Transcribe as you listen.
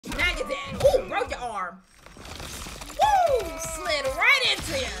at that. Ooh, broke your arm. Woo! Slid right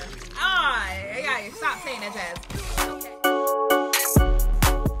into you. Ah, yeah, stop saying that, Jazz. Okay.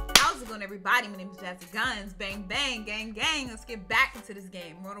 How's it going, everybody? My name is JazzyGuns. Bang, bang, gang, gang. Let's get back into this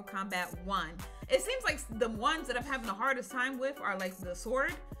game, Mortal Kombat 1. It seems like the ones that I'm having the hardest time with are like the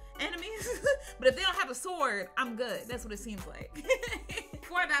sword enemies. But if they don't have a sword, I'm good. That's what it seems like.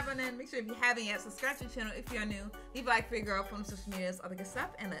 Before I dive on in, make sure if you haven't yet, subscribe to the channel if you're new. Leave a like for your girl from social medias, all the good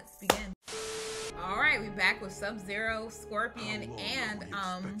stuff, and let's begin. Alright, we're back with Sub-Zero, Scorpion, and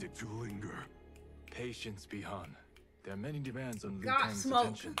to linger? Patience, Bihan. There are many demands on Liu God, Kang's smoke.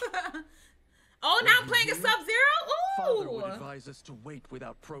 attention. Oh, now I'm playing a Sub-Zero? Father Ooh! would advise us to wait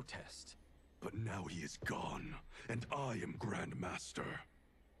without protest. But now he is gone, and I am Grand Master.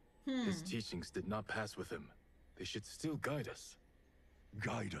 His teachings did not pass with him. They should still guide us.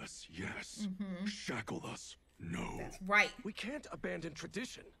 Guide us, yes. Shackle us, no. That's right. We can't abandon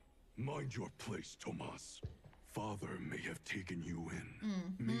tradition. Mind your place, Tomas. Father may have taken you in,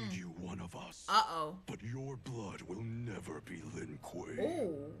 made you one of us. Uh-oh. But your blood will never be Lin Kuei.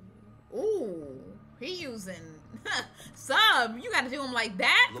 Ooh. Ooh. He using... Sub, you gotta do him like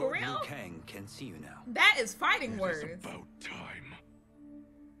that? For Lord real? Liu Kang can see you now. That is fighting It words. is about time.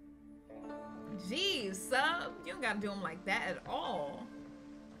 Jeez, Sub, you don't gotta do him like that at all.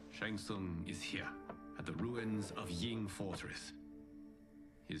 Shang Tsung is here, at the ruins of Ying Fortress.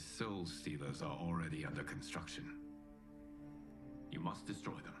 His soul stealers are already under construction. You must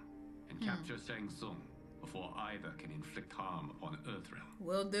destroy them, and capture Shang Tsung before either can inflict harm upon Earthrealm.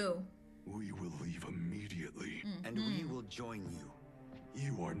 Will do. We will leave immediately. And we will join you.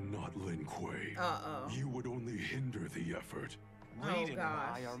 You are not Lin Kuei. Uh-oh. You would only hinder the effort. Oh,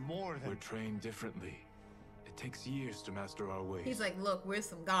 gosh. are more We're trained differently. It takes years to master our ways. He's like, look, we're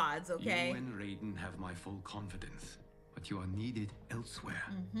some gods, okay? You and Raiden have my full confidence, but you are needed elsewhere.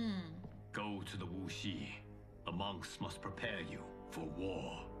 Go to the Wuxi. The monks must prepare you for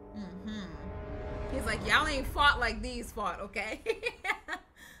war. He's like, y'all ain't fought like these fought, okay?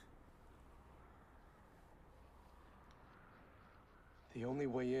 The only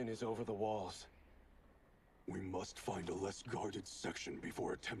way in is over the walls. We must find a less guarded section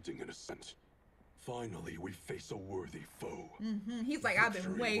before attempting an ascent. Finally, we face a worthy foe. He's like, I've been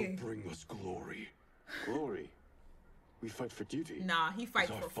Victory waiting. will bring us glory. Glory. We fight for duty. Nah, he fights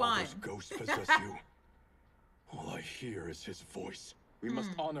Does for our fun. father's ghost possess you? All I hear is his voice. We must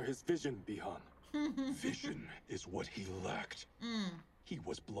honor his vision, Bihan. Vision is what he lacked. He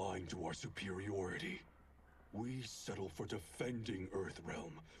was blind to our superiority. We settle for defending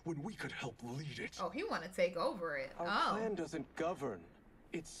Earthrealm when we could help lead it. Oh, he want to take over it. Our plan doesn't govern.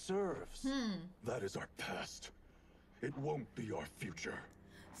 It serves. That is our past. It won't be our future.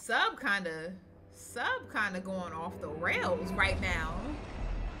 Sub kind of going off the rails right now.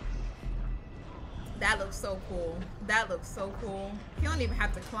 That looks so cool. That looks so cool. He don't even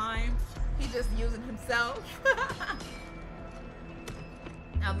have to climb. He's just using himself.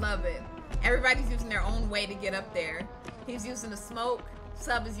 I love it. Everybody's using their own way to get up there. He's using the smoke.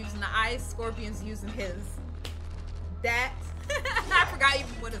 Sub is using the ice. Scorpion's using his... That. I forgot even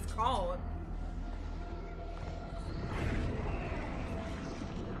what it's called.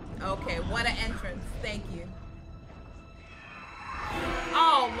 Okay, what an entrance. Thank you.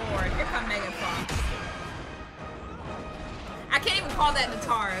 Oh, Lord. Here come Megan Fox. I can't even call that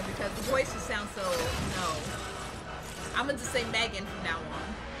Natara because the voice just sounds so... No. I'm going to just say Megan from now on.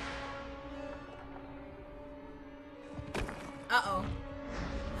 Uh-oh.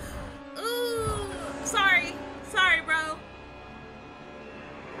 Ooh. Sorry. Sorry, bro.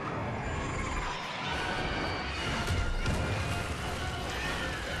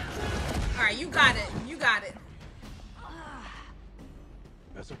 Alright, you got it. You got it.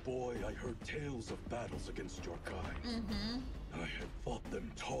 As a boy, I heard tales of battles against your kind. I had fought them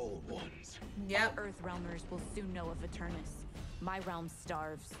tall ones. Yep. Earthrealmers will soon know of Eternus. My realm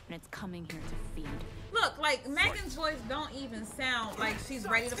starves, and it's coming here to feed. Look, like, Megan's voice don't even sound like she's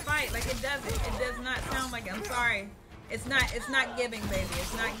ready to fight. Like, it doesn't. It does not sound like it. I'm sorry. It's not giving, baby.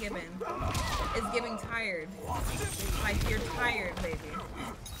 It's not giving. It's giving tired. Like, you're tired, baby.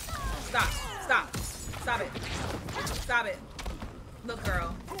 Stop. Stop. Stop it. Stop it. Look,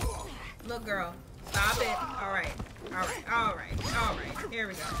 girl. Look, girl. Stop it. All right. All right. All right. All right. Here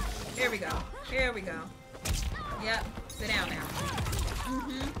we go. Here we go. Here we go. Yep. Sit down now.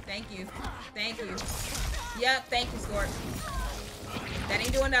 Thank you. Thank you. Yep. Thank you, Scorp. That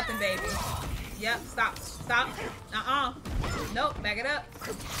ain't doing nothing, baby. Yep. Stop. Stop. Nope. Back it up.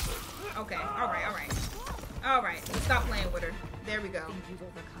 Okay. All right. All right. All right. Stop playing with her. There we go. Think you've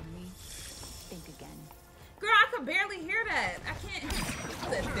overcome me? Think again. Girl, I could barely hear that. I can't.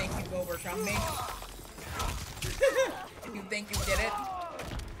 Think you go work on me? You think you did it?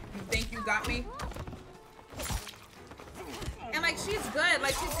 You think you got me? And like she's good.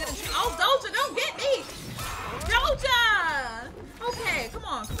 Like she's good. Oh, Doja, don't get me. Doja. Okay, come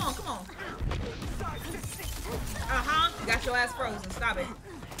on, come on, come on. You got your ass frozen. Stop it.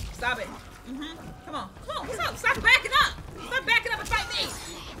 Stop it. Come on, come on. What's up? Stop backing up. Stop backing up and fight me.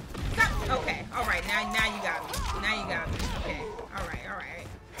 Stop. Okay. All right. Now you got me. Now you got me. Okay. All right. All right.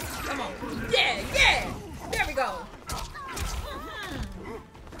 Come on. Yeah. Yeah. There we go.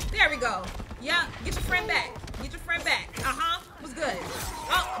 There we go. Yeah. Get your friend back. Get your friend back. What's good?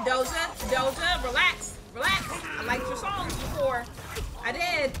 Oh, Doja. Relax. Relax. I liked your songs before. I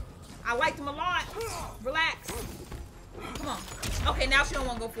did. I liked them a lot. Relax. Come on. Okay, now she don't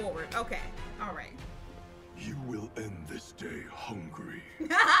want to go forward. Okay. All right. You will end this day hungry.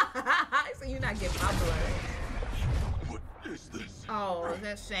 So you're not getting my blood. What is this? Oh,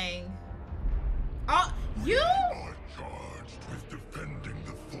 that's Shang. Oh, you? Are charged with defending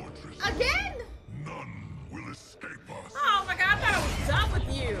the fortress. Again? None will escape us. Oh my god, I thought I was done with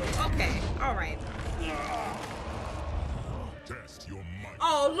you. Okay, all right. Test your might.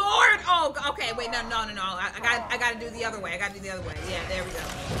 Oh Lord! Oh, okay. Wait, no. I got to do the other way. I got to do the other way. Yeah, there we go.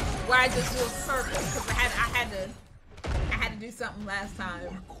 Where I just do a circle because I had to do something last time. You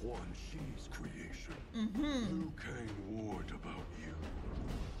are Quan Chi's creation. Liu Kang warned about you.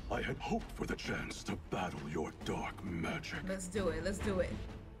 I had hoped for the chance to battle your dark magic. Let's do it. Let's do it.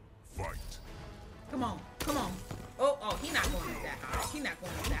 Fight. Come on. Come on. Oh, he not going up that high. He not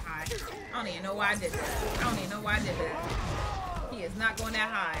going up that high. I don't even know why I did that. I don't even know why I did that. He is not going that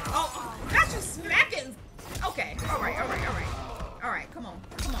high. Oh, not you smacking. Okay. All right. All right. Come on.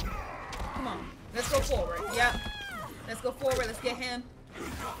 Let's go forward. Yep. Let's go forward. Let's get him.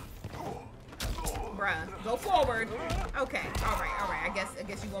 Bruh. Go forward. Okay. All right. I guess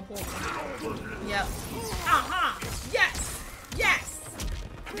you gonna pull me. Yep. Yes.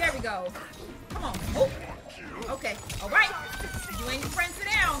 There we go. Come on. Oh. Okay. All right. You and your friend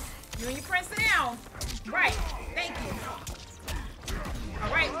sit down. Right. Thank you.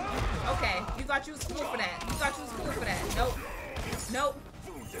 All right. Okay. You thought you was cool for that. Nope.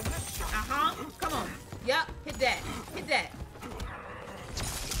 Come on. Yep. Hit that.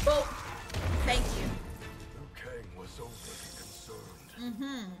 Boom. Thank you. Liu Kang was overly concerned.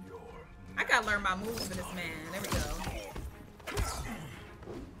 I gotta learn my moves for this man. There we go.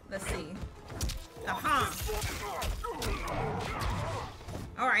 Let's see.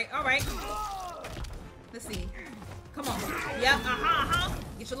 All right. Let's see. Come on. Yep.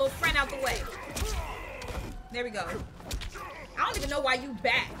 Get your little friend out the way. There we go. I don't even know why you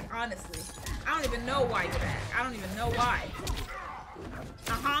back, honestly. I don't even know why you're back. I don't even know why.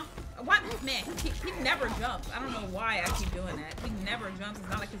 What? Man, he never jumps. I don't know why I keep doing that. He never jumps. It's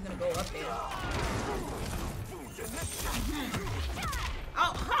not like he's gonna go up there.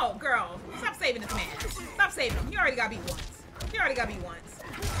 Oh, girl. Stop saving this man. Stop saving him. He already got beat once.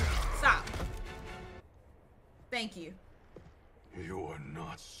 Stop. Thank you. You are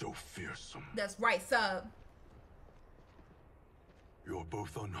not so fearsome. That's right, sub. You're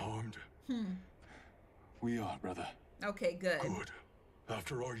both unharmed? We are, brother. Okay, good. Good.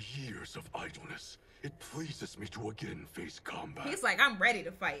 After our years of idleness, it pleases me to again face combat. He's like, I'm ready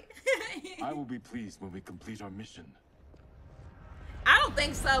to fight. I will be pleased when we complete our mission. I don't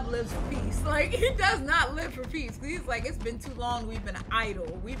think Sub lives for peace. Like, he does not live for peace. He's like, it's been too long. We've been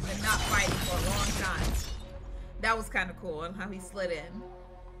idle. We've been not fighting for a long time. That was kind of cool and how he slid in.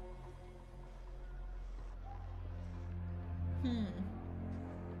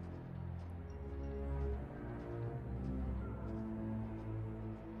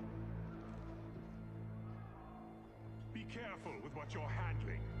 Be careful with what you're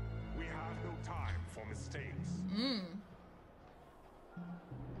handling. We have no time for mistakes.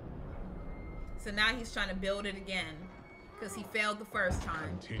 So now he's trying to build it again because he failed the first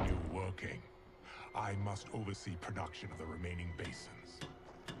time. Continue working. I must oversee production of the remaining basins.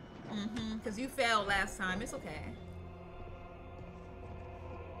 Because you failed last time. It's okay.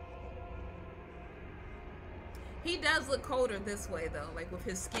 He does look colder this way though, like with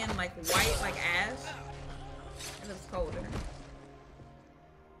his skin like white, like ash. It looks colder.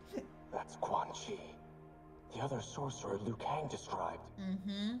 That's Quan Chi. The other sorcerer Liu Kang described.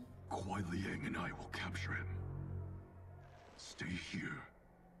 Kuai Liang and I will capture him. Stay here.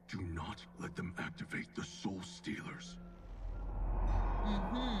 Do not let them activate the Soul Stealers.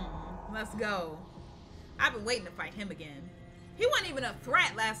 Let's go. I've been waiting to fight him again. He wasn't even a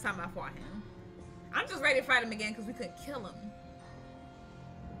threat last time I fought him. I'm just ready to fight him again because we couldn't kill him.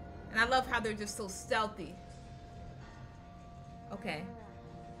 And I love how they're just so stealthy. Okay.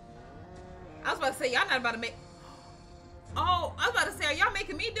 I was about to say, y'all not about to make... Oh, I was about to say, are y'all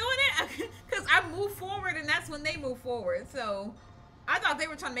making me doing it? Because I move forward and that's when they move forward. So, I thought they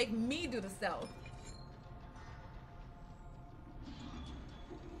were trying to make me do the stealth.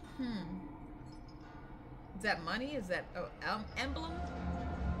 Is that money? Is that emblem?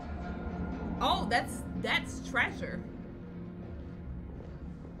 Oh, that's treasure.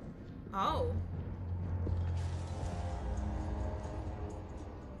 Oh.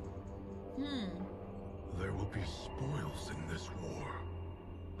 There will be spoils in this war.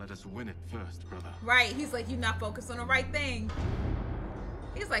 Let us win it first, brother. Right, he's like, you're not focused on the right thing.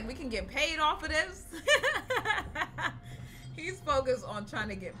 He's like, we can get paid off of this. He's focused on trying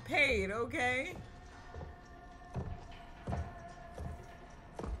to get paid, okay?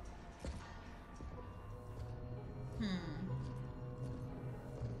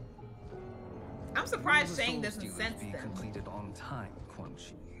 I'm surprised Shang doesn't sense them. Completed on time, Quan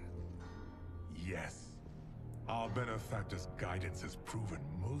Chi. Yes. Our benefactor's guidance has proven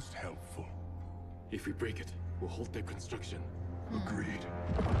most helpful. If we break it, we'll halt their construction. Agreed.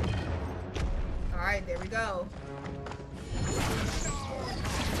 Alright, there we go.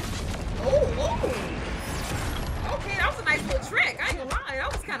 Oh! Okay, that was a nice little trick. I ain't gonna lie,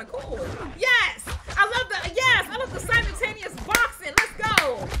 that was kind of cool. Yes! I love the simultaneous boxing. Let's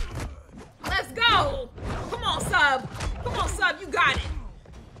go! Let's go! Come on, sub. Come on, sub, you got it.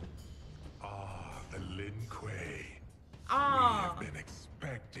 The Lin Kuei. Ah. We have been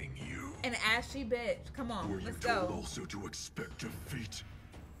expecting you. An ashy bitch. Come on, Were let's you told go. also to expect defeat?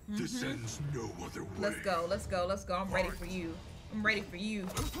 This ends no other way. Let's go, let's go, let's go. I'm ready for you. I'm ready for you.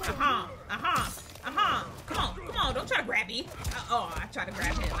 Come on, don't try to grab me. Oh, I tried to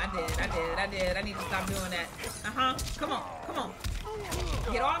grab him. I did. I need to stop doing that. Come on.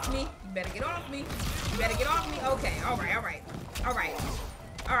 Get off me. You better get off me. Okay, all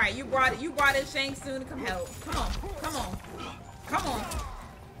right. You brought in Shang Tsung to come help. Come on.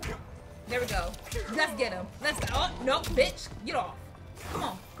 There we go. Let's get him. Let's go. Oh, nope, bitch. Get off. Come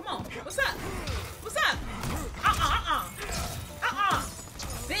on. What's up?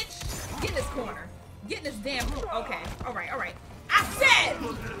 Bitch, get in this corner. Get in this damn corner. Okay, all right. I said,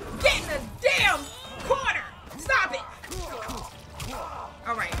 get in the damn corner. Stop it.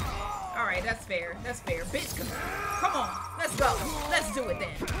 All right, that's fair. Bitch, come on. Let's go. Let's do it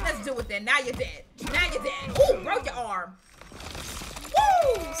then. Now you're dead. Ooh, broke your arm.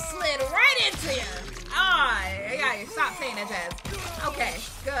 Woo! Slid right into you. Yeah, stop saying that, Jazz. Okay,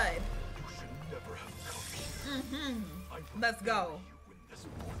 good. Let's go.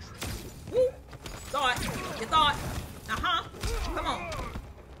 Woo! You thought. Come on.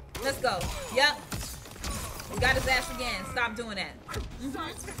 Let's go. Yep. We got his ass again. Stop doing that.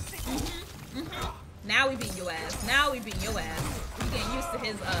 Now we beat your ass. You getting used to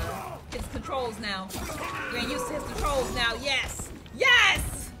his controls now.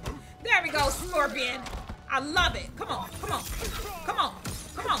 Yes. There we go, Scorpion. I love it. Come on.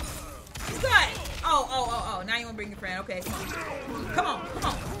 Good. Oh. Now you want to bring your friend. Okay, come on.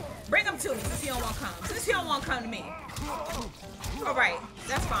 Bring him to me since he don't want to come. to me. All right.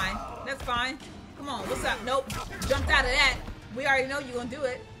 That's fine. Come on. What's up? Nope. Jumped out of that. We already know you're going to do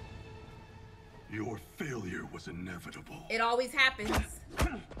it. Your failure was inevitable. It always happens.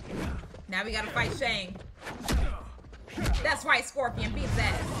 Now we got to fight Shang. That's right, Scorpion. Beat his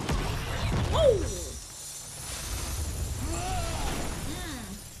ass. Woo!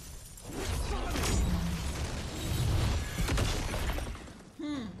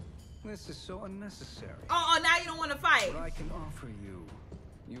 This is so unnecessary. Oh, now you don't want to fight. What I can offer you,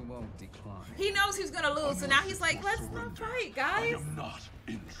 you won't decline. He knows he's gonna lose, so now he's like, let's not fight, guys. I am not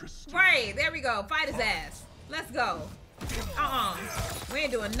interested. Right, there we go. Fight his ass. Let's go. We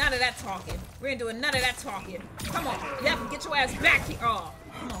ain't doing none of that talking. Come on. Yep, get your ass back here. Oh,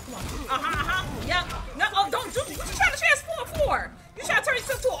 come on. Yep. No, don't you trying to transform for? You trying to turn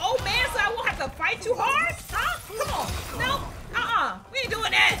yourself to an old man so I won't have to fight too hard? Huh? Come on. No. We ain't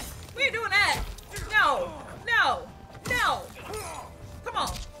doing that. No. Come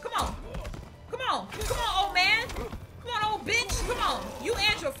on, old man. Come on, old bitch. Come on. You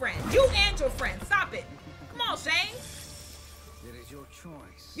and your friend. Stop it. Come on, Shane. It is your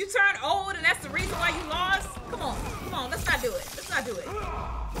choice. You turned old and that's the reason why you lost? Come on. Let's not do it.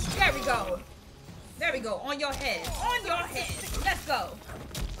 There we go. On your head. Let's go.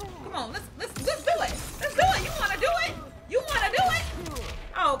 Come on. Let's do it. You want to do it?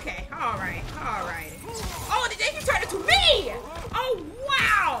 Okay. All right. Oh, then you turned it to me. Oh,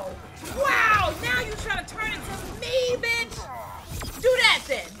 wow. Now you trying to turn it to me, bitch. Do that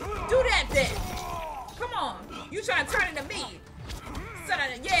then. Come on. You trying to turn it to me. Sit on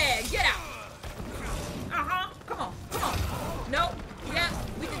it. Yeah, get out. Come on, come on. Nope. Yeah,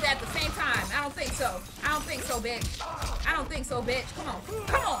 we did that at the same time. I don't think so. I don't think so, bitch. I don't think so, bitch. Come on.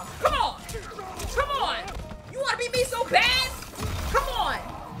 Come on. Come on. Come on. You want to beat me so bad? Come on.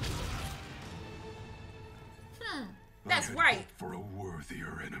 That's right. For a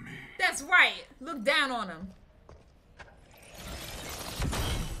worthier enemy. That's right. Look down on him.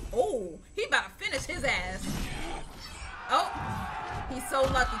 Oh, he about to finish his ass. Oh, he's so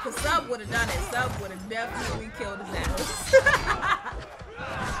lucky because Sub would have done it. Sub would have definitely killed his ass.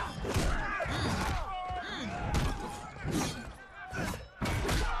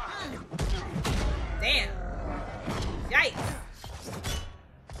 Damn. Yikes.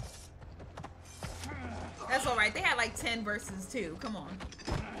 That's alright. They had like 10 versus 2. Come on.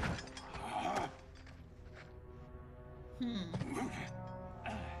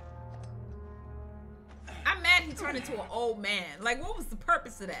 I'm mad he turned into an old man. Like, what was the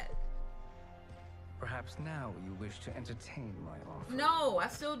purpose of that? Perhaps now you wish to entertain my offer. No, I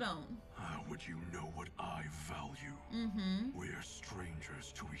still don't. How would you know what I value? We're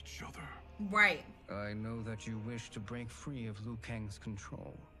strangers to each other. Right. I know that you wish to break free of Liu Kang's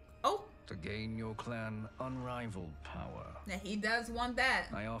control. Oh. To gain your clan unrivaled power. Now he does want that.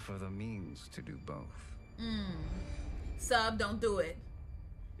 I offer the means to do both. Sub, don't do it.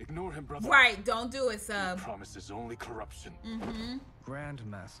 Ignore him, brother. Right, don't do it, Sub. He promises only corruption.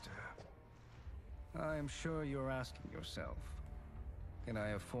 Grandmaster, I am sure you're asking yourself, can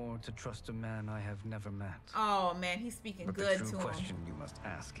I afford to trust a man I have never met? Oh man, he's speaking But good the true to question him. you must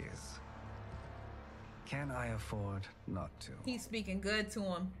ask is, can I afford not to? He's speaking good to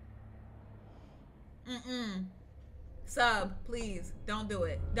him. Sub, please, don't do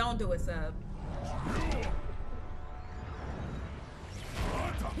it. Don't do it, Sub.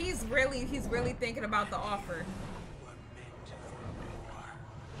 He's really thinking about the offer.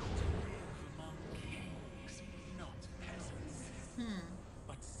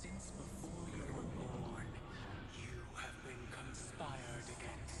 But since before you were born, you have been conspired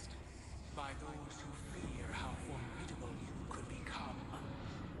against by those who fear how formidable you could become.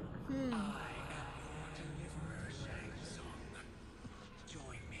 I am your deliverer, Shang Tsung.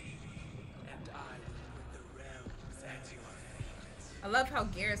 Join me, and I will put the realms at your feet. I love how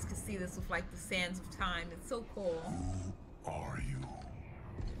Garrus could see this with like the sands of time. It's so cool. Who are you?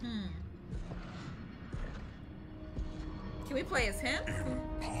 Can we play as him?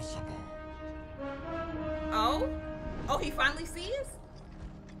 Impossible. Oh? Oh, he finally sees?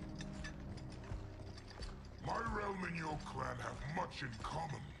 My realm and your clan have much in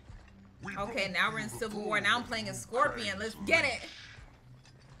common. We Okay, both now we're in feel the Civil War. Now I'm playing as Scorpion. Let's get it.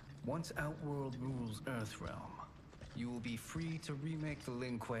 Once Outworld rules Earthrealm, you will be free to remake the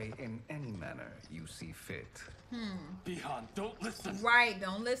Lin Kuei in any manner you see fit. Bihan, don't listen. Right,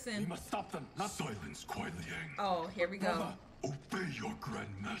 don't We listen. must stop them. Not Silence, Kuai Liang. Oh, here we go. Brother. Obey your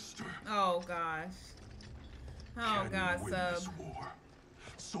grandmaster. Oh gosh. Oh Can God, you win Sub. this war?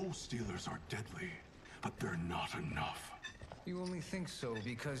 Soul Stealers are deadly, but they're not enough. You only think so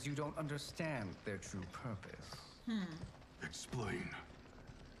because you don't understand their true purpose. Explain.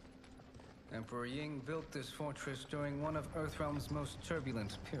 Emperor Ying built this fortress during one of Earthrealm's most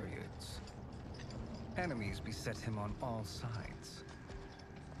turbulent periods. Enemies beset him on all sides.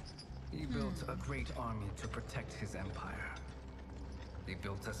 He built a great army to protect his empire. He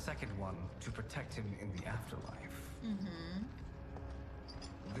built a second one to protect him in the afterlife.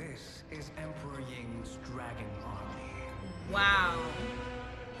 This is Emperor Ying's Dragon Army. Wow.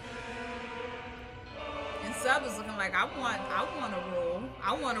 And Sub is looking like I want to rule.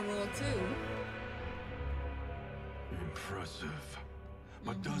 I want to rule too. Impressive.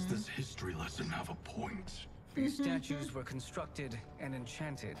 But does this history lesson have a point? These statues were constructed and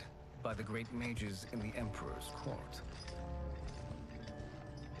enchanted by the great mages in the Emperor's court.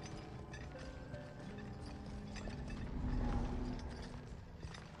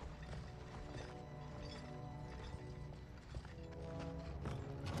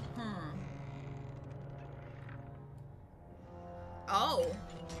 Oh.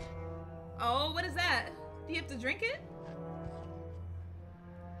 Oh, what is that? Do you have to drink it?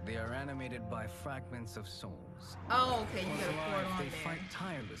 They are animated by fragments of souls. Oh, okay, you While gotta pour it alive, on they there. fight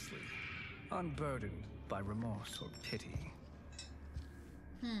tirelessly, unburdened by remorse or pity.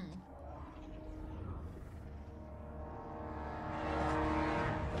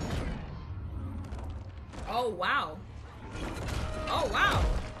 Oh, wow. Oh, wow.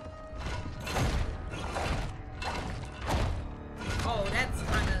 Oh,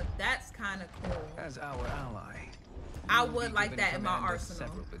 that's kind of cool. As our ally, I would like that in my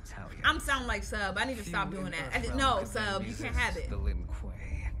arsenal. I'm sounding like Sub. I need to stop doing that. No, Sub, you can't have it. The Lin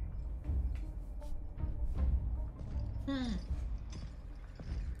Kuei.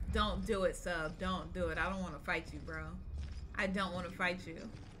 Don't do it, Sub. Don't do it. I don't want to fight you, bro. I don't want to fight you.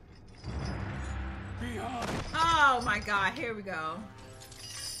 Oh my God, here we go.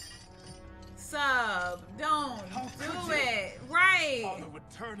 Sub, don't do it. Right. Father would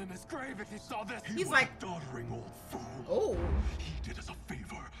turn in his grave if he saw this. He's like, a doddering old fool. Oh. He did us a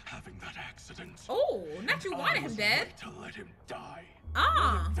favor having that accident. Oh, not you wanted him dead. Right to let him die.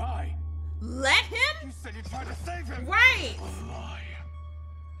 Ah. Let him die. Let him? You said you tried to save him. Right. A lie.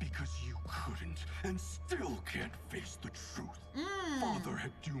 Because you couldn't and still can't face the truth. Father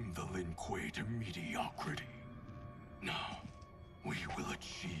had doomed the Lin Kuei to mediocrity. Now, we will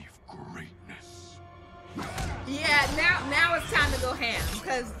achieve greatness. Yeah, now it's time to go ham.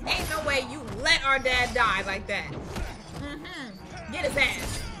 Because ain't no way you let our dad die like that. Get his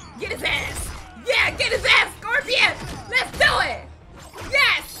ass. Get his ass. Yeah, get his ass, Scorpion. Let's do it.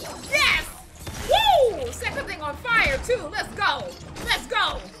 Yes. Yes. Woo! Set the thing on fire, too. Let's go. Let's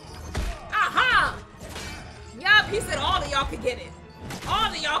go. Aha. Yup, he said all of y'all could get it. All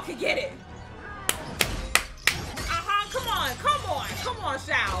of y'all could get it. Come on, come on, come on,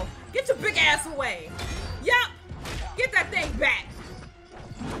 Shao. Get your big ass away. Yup. Get that thing back.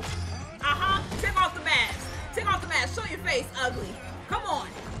 Take off the mask. Take off the mask. Show your face, ugly. Come on.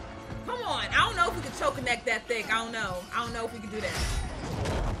 Come on. I don't know if we can choke connect that thing. I don't know. I don't know if we can do that.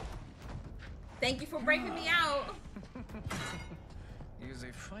 Thank you for breaking me out. He's a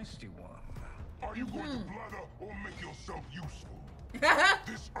feisty one. Are you going to blather or make yourself useful?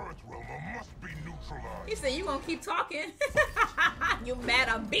 This Earth realmer must be neutralized. He said you gonna keep talking. You mad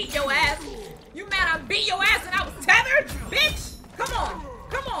I beat your ass? You mad I beat your ass and I was tethered? Bitch! Come on!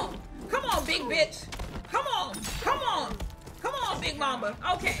 Come on! Come on, big bitch! Come on! Come on! Come on, big mamba!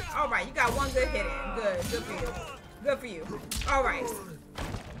 Okay, alright, you got one good hit in. Good. Good for you. Good for you. Alright.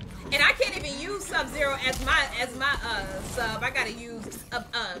 And I can't even use Sub-Zero as my sub. I gotta use a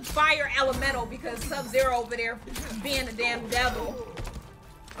fire elemental because Sub-Zero over there being a damn devil.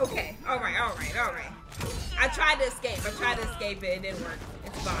 Okay, alright. I tried to escape. It. It didn't work.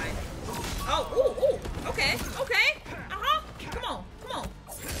 It's fine. Oh, ooh. Okay. Come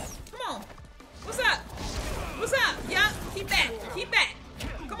on. What's up? Yeah, keep back.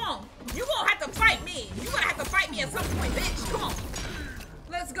 Come on. You gonna have to fight me. You gonna have to fight me at some point, bitch. Come on.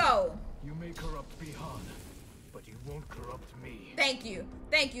 Let's go. You may corrupt Bihan, but you won't corrupt me. Thank you,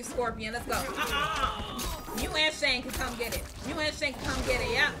 Scorpion. Let's go. You and Shane can come get it.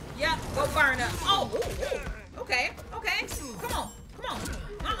 Yep. Go burn up. Oh, ooh. Okay. Come on.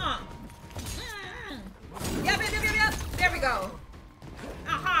 Yep. There we go.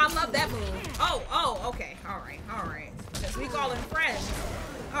 I love that move. Oh. Okay. All right. Since we calling friends.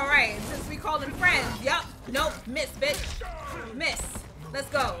 All right. Yep. Nope. Miss, bitch. Miss. Let's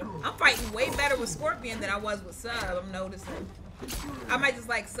go. I'm fighting way better with Scorpion than I was with Sub. I'm noticing. I might just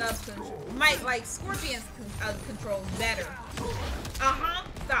like Sub's control. Might like Scorpion's controls better.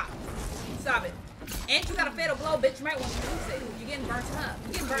 Stop it. And you got a fatal blow, bitch. You might want to use it. You're getting burnt up.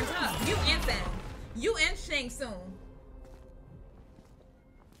 You and Sam. You and Shang Tsung.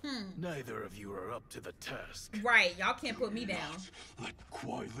 Neither of you are up to the task. Right. Y'all can't put me down. Let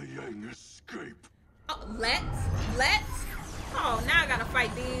Kuai Liang escape. Oh, let's. Oh, now I gotta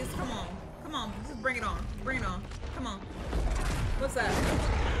fight these. Come on. Just bring it on. Come on. What's up?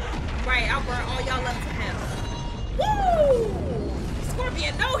 Right, I'll burn all y'all up to hell. Woo!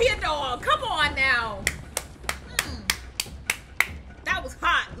 Scorpion, no hit dog. Come on now. That was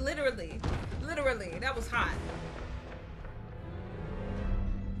hot. Literally. That was hot.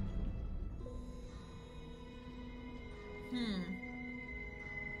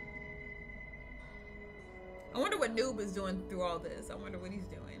 I wonder what Noob is doing through all this. I wonder what he's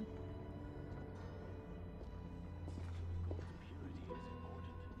doing.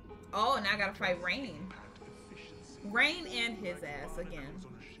 Oh, now I gotta fight Rain. Rain and his ass again.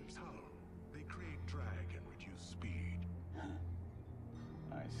 They create drag and reduce speed.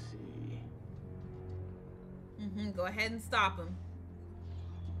 I see. Go ahead and stop him.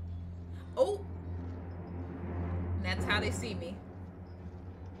 Oh! And that's how they see me.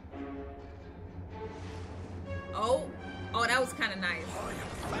 Oh, that was kind of nice.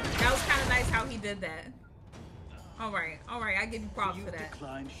 That was kind of nice how he did that. All right, I give you props for that. You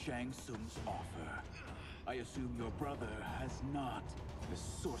declined Shang Tsung's offer. I assume your brother has not. The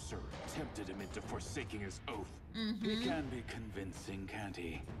sorcerer tempted him into forsaking his oath. He can be convincing, can't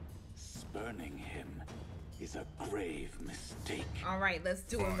he? Spurning him is a grave mistake. All right, let's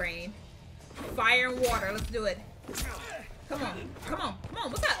do it, Rain. Fire and water, let's do it. Come on. Come on. Come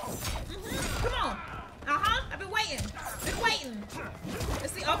on. What's up? Come on. I've been waiting.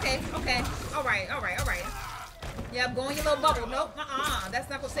 Let's see. Okay. Okay. All right. All right. All right. Yep. Go in your little bubble. Nope. That's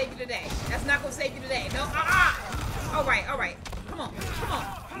not gonna save you today. That's not gonna save you today. Nope. All right. All right. Come on. Come on.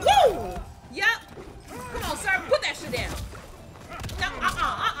 Woo! Yep. Come on, sir. Put that shit down. No.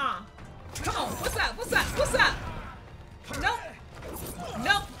 Come on. What's up? What's up? What's up? Nope.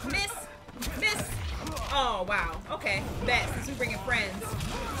 Nope. Miss. Oh, wow. Okay. Bet. Since we bringing friends.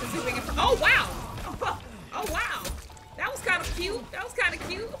 Oh, wow. Oh, wow. That was kind of cute.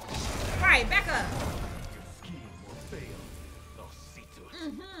 All right, back up.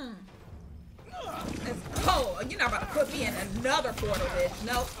 Oh, you're not about to put me in another portal, bitch.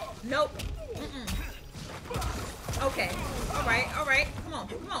 Nope. Okay. All right. Come on.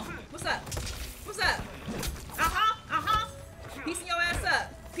 What's up? Piecing your ass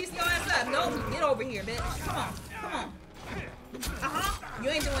up. Nope. Get over here, bitch. Come on. You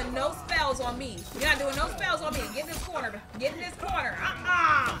ain't doing no spells on me. You're not doing no spells on me. Get in this corner.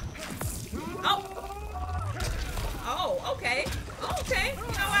 Oh, okay. You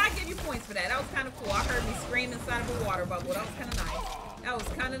know what? I give you points for that. That was kind of cool. I heard me scream inside of a water bubble. That was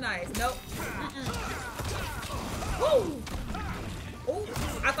kind of nice. Nope. Woo! Ooh,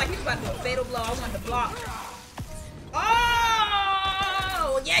 I thought he was about to do a fatal blow. I wanted to block.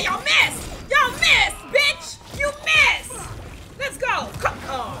 Oh! Yeah, y'all missed, bitch! You missed! Let's go!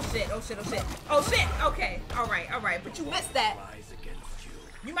 Oh, shit. Okay. All right. But you missed that.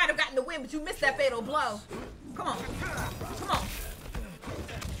 You might have gotten the win, but you missed that fatal blow. Come on.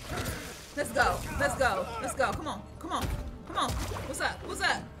 Let's go. Come on. What's up?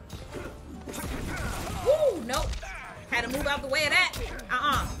 Woo! Nope. Had to move out the way of that.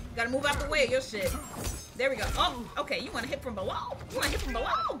 Gotta move out the way of your shit. There we go. Oh, okay. You want to hit from below? Let's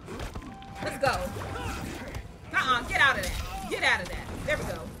go. Get out of that. There we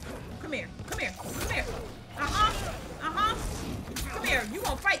go. Come here. Come here. Come here. You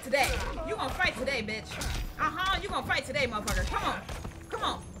gonna fight today, bitch. You gonna fight today, motherfucker. Come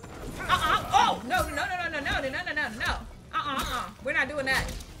on. Oh, no. We're not doing that.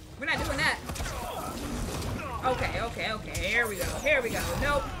 Okay. Here we go.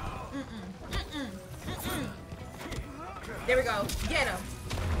 Nope. There we go. Get him.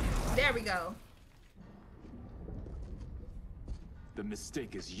 There we go. The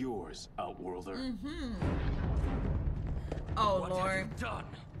mistake is yours, Outworlder. Oh, What Lord. have you done?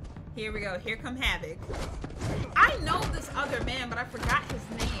 Here we go. Here come Havoc. I know this other man, but I forgot his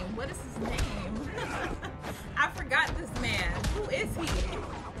name. What is his name? I forgot this man. Who is he?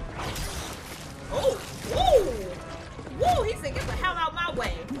 Oh, woo! He said, get the hell out my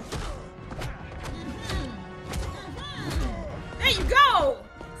way. There you go.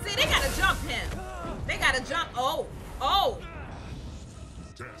 See, they gotta jump him. Oh.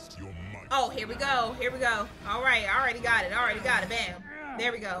 Oh, here we go. All right, I already got it. Bam.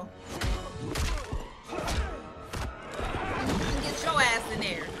 There we go. Get your ass in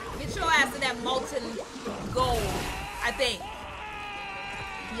there. Get your ass in that molten gold, I think.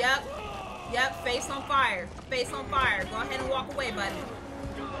 Yep. Face on fire. Go ahead and walk away, buddy.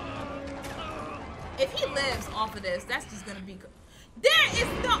 If he lives off of this, that's just gonna be good. There is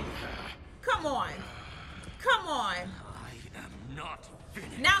no... Come on. I am not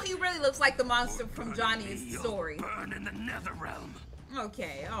finished. Now he really looks like the monster from Johnny's story. Burn in the nether realm.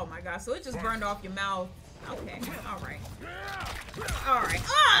 Okay, oh my god, so it just burned off your mouth. Okay, alright.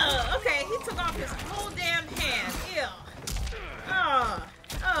 Okay, he took off his whole damn hand. Ew.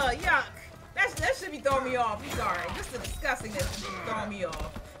 Yuck. That should be throwing me off. I'm sorry. Just the disgustingness should be throwing me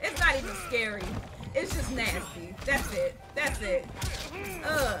off. It's not even scary. It's just nasty. That's it.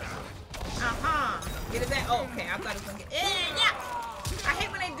 Get it back. Oh, okay, I thought it was gonna get... Yeah. I hate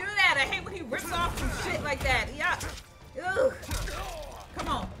when they do that. I hate when he rips off some shit like that. Yuck. Ugh. Come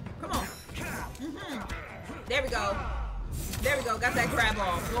on. There we go. Got that grab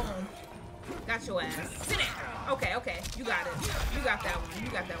off. Boom. Got your ass. Sit down. Okay. You got it. You got that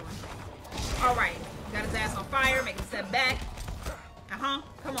one. All right. Got his ass on fire. Make him step back. Come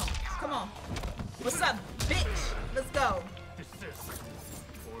on. What's up, bitch? Let's go. Desist,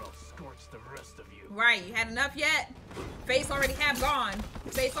 or I'll scorch the rest of you. Right. You had enough yet? Face already have gone,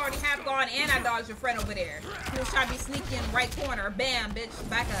 and I dodged your friend over there. He was trying to be sneaky in the right corner. Bam, bitch.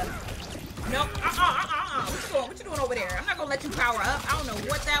 Back up. Nope. What you doing over there? I'm not gonna let you power up. I don't know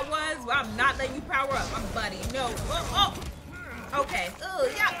what that was, but I'm not letting you power up. I'm buddy. No. Oh. Okay.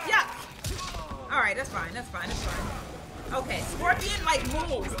 Yuck. Alright, that's fine. Okay, Scorpion,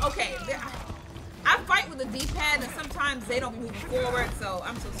 moves. Okay. I fight with the D-pad, and sometimes they don't be moving forward, so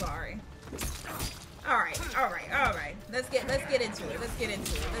I'm so sorry. Alright. Let's get into it.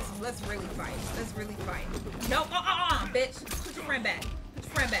 Let's really fight. Nope. Bitch. Put your friend back.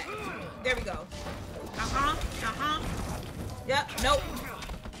 There we go. Yep. Nope.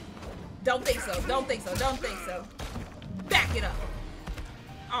 Don't think so. Back it up.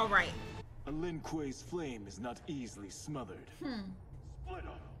 Alright. A Lin Kuei's flame is not easily smothered. Split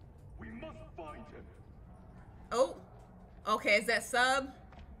up. We must find him. Oh. Okay, is that Sub?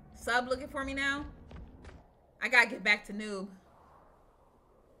 Sub looking for me now? I gotta get back to Noob.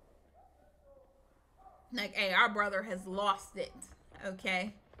 Like, hey, our brother has lost it.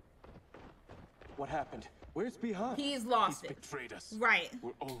 Okay? What happened? Where's Bihan? He's lost it. He's betrayed us. Right.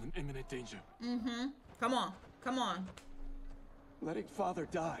 We're all in imminent danger. Come on. Letting Father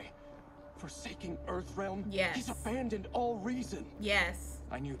die. Forsaking Earthrealm? Yes. He's abandoned all reason. Yes.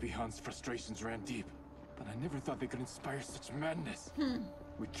 I knew Bihan's frustrations ran deep, but I never thought they could inspire such madness.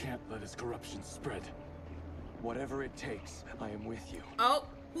 We can't let his corruption spread. Whatever it takes, I am with you. Oh,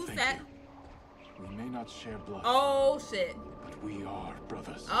 who's that? We may not share blood. Oh, shit. But we are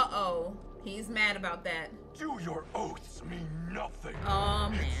brothers. Uh-oh. He's mad about that. Do your oaths mean nothing? Oh,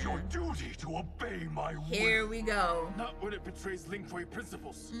 man. It's your duty to obey my will. Here we go. Not when it betrays Lin Kuei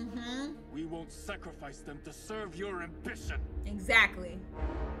principles. We won't sacrifice them to serve your ambition. Exactly.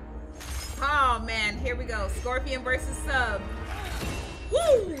 Oh, man. Here we go. Scorpion versus Sub.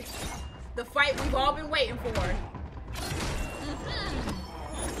 Woo! The fight we've all been waiting for.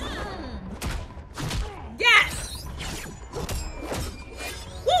 Yes!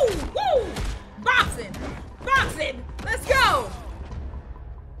 Woo! Boxing! Let's go!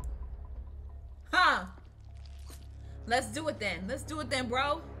 Huh. Let's do it then,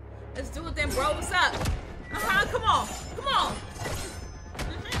 bro. What's up? Come on.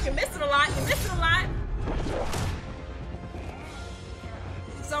 You missed it a lot.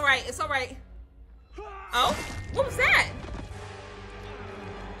 It's all right. Oh, what was that?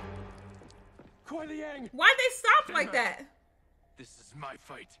 Kuei Liang! Why'd they stop like that? This is my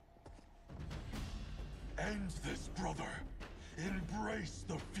fight. End this, brother. Embrace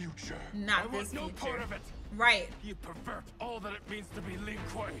the future. Not this no future. part of it. Right. You pervert all that it means to be Lin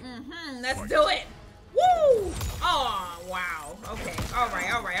Kuei. Let's do it. Woo! Oh, wow. Okay. All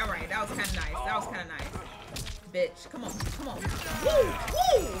right. That was kind of nice. Bitch, come on.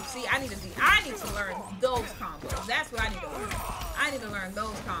 Woo! See, I need to learn those combos. That's what I need to learn. I need to learn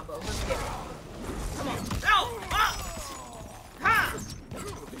those combos. Let's get it. Come on. Oh! Ha!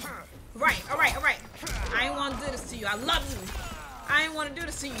 Right. I ain't want to do this to you. I love you. I ain't want to do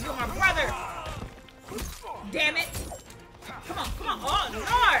this to you. You're my brother. Damn it. Come on. Oh,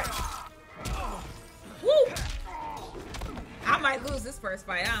 Lord. Woo! I might lose this first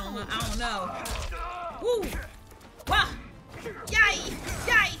fight. I don't know. Woo! Wah! Yay!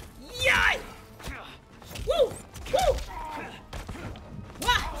 Woo!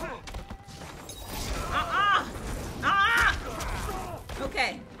 Wah!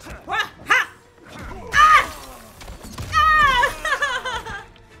 Okay. Wah! Ha!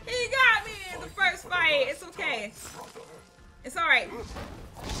 He got me in the first fight. It's okay. It's all right.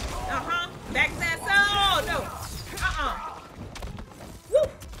 Back to that side. Oh no. Woo!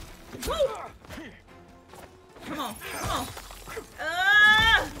 Come on.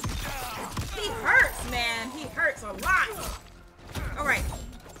 He hurts, man. He hurts a lot. All right.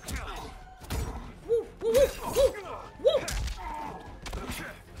 Woo!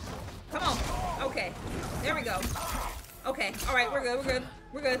 Come on. Okay. There we go. Okay. All right. We're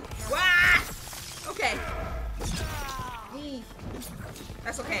good. Wah! Okay.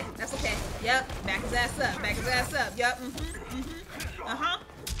 That's okay. Yep. Back his ass up. Yep.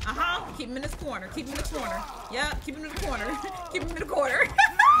 Keep him in this corner. Yep. Keep him in the corner.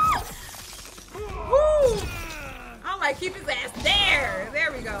 Woo! I'm like, keep his ass there.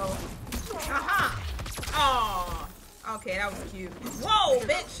 There we go. Oh. Okay, that was cute. Whoa,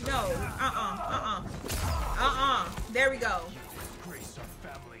 bitch. No. There we go.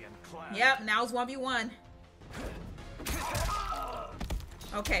 Yep. Now it's 1v1.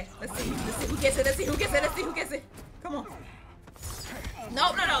 Okay, let's see who gets it. Come on.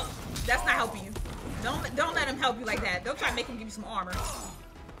 No. That's not helping you. Don't let him help you like that. Don't try to make him give you some armor.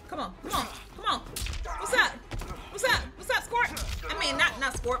 Come on. What's up, Squirt? I mean,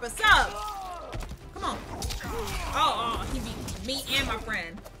 not Squirt, but Sub. Come on. Oh, he beat me and my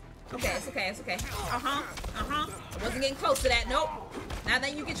friend. Okay, it's okay. I wasn't getting close to that. Nope. Now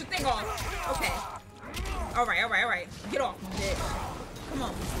that you get your thing off. Okay. All right. Get off, bitch. Come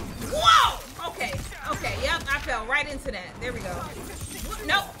on. Whoa! Okay. Yep, I fell right into that. There we go.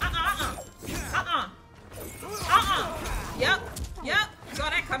 Nope. Yep. Saw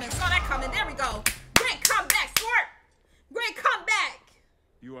that coming. There we go.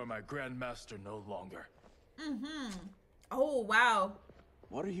 Grandmaster no longer. Oh, wow.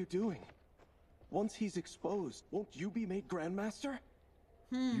 What are you doing? Once he's exposed, won't you be made Grandmaster?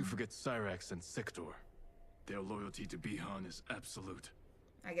 You forget Cyrax and Sector. Their loyalty to Bihan is absolute.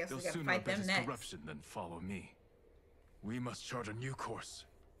 I guess They'll we gotta sooner fight bet them his next. corruption than follow me. We must chart a new course.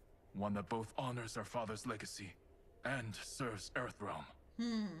 One that both honors our father's legacy and serves Earthrealm.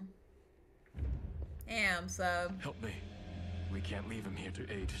 Damn, Sub. Help me. We can't leave him here to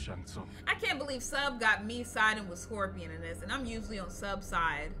aid Shang Tsung. I can't believe Sub got me siding with Scorpion in this, and I'm usually on Sub's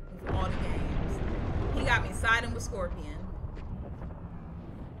side with all the games. He got me siding with Scorpion.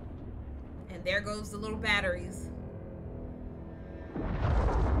 And there goes the little batteries.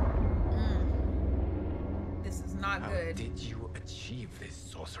 This is not good. How did you achieve this,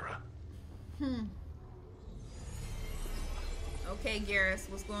 sorcerer? Okay, Garrus,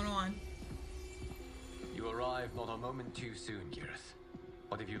 what's going on? You arrived not a moment too soon, Garrus.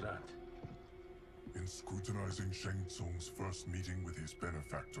 What have you learned? In scrutinizing Shang Tsung's first meeting with his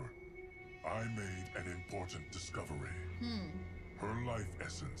benefactor, I made an important discovery. Her life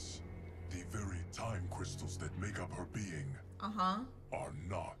essence, the very time crystals that make up her being, are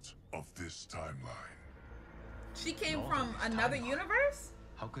not of this timeline. She came from another universe?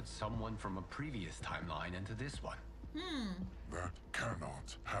 How could someone from a previous timeline enter this one? That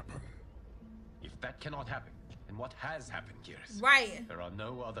cannot happen. If that cannot happen, then what has happened, Garrus? Right. There are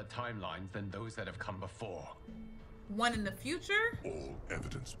no other timelines than those that have come before. One in the future? All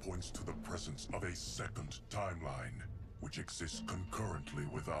evidence points to the presence of a second timeline, which exists concurrently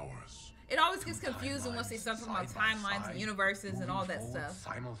with ours. It always gets confusing once they start talking about timelines and universes and all that stuff.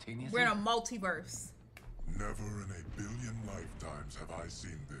 Simultaneously? We're in a multiverse. Never in a billion lifetimes have I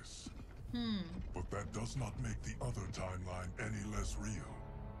seen this. But that does not make the other timeline any less real.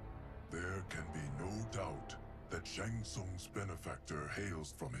 There can be no doubt that Shang Tsung's benefactor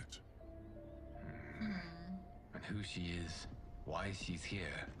hails from it. And who she is, why she's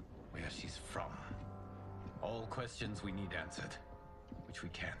here, where she's from. All questions we need answered, which we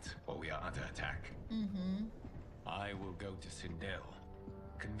can't while we are under attack. I will go to Sindel,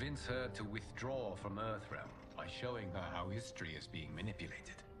 convince her to withdraw from Earthrealm by showing her how history is being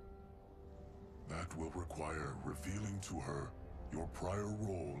manipulated. That will require revealing to her your prior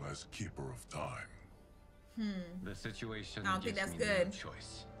role as Keeper of Time. The situation I don't think gives that's me good. no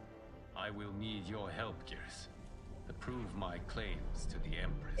choice. I will need your help, Garrus, to prove my claims to the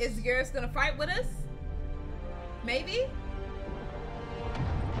Empress. Is Garrus gonna fight with us? Maybe?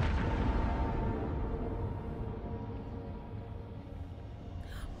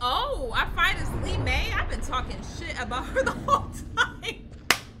 Oh, our fight is Lee May? I've been talking shit about her the whole time.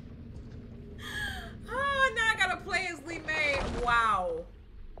 Oh, now I gotta play as Lee May. Wow.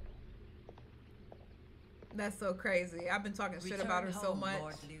 That's so crazy. I've been talking shit about her so much.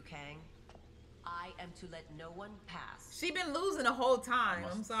 Lord Liu Kang. I am to let no one pass. She been losing the whole time.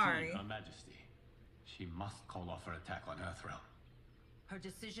 I'm sorry. Her Majesty. She must call off her attack on Earthrealm. Her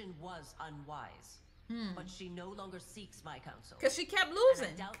decision was unwise. But she no longer seeks my counsel. Because she kept And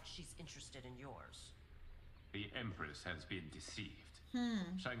losing. I doubt she's interested in yours. The Empress has been deceived.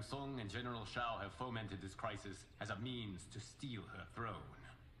 Shang Tsung and General Shao have fomented this crisis as a means to steal her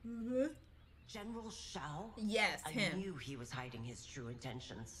throne. General Shao? Yes, I him. knew he was hiding his true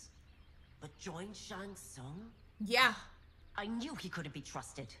intentions. But join Shang Tsung? Yeah. I knew he couldn't be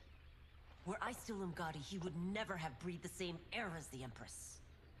trusted. Were I still Umgadi, he would never have breathed the same air as the Empress.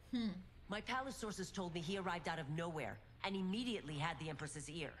 My palace sources told me he arrived out of nowhere and immediately had the Empress's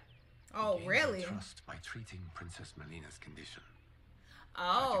ear. Oh, Gained her really? Trust by treating Princess Melina's condition.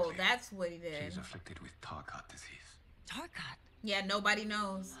 Oh, Tragically, that's what he She did. is afflicted with Tarkat disease. Tarkat? Yeah, nobody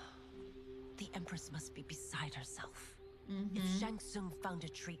knows. The Empress must be beside herself. If Shang Tsung found a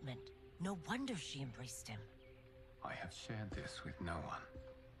treatment, no wonder she embraced him. I have shared this with no one.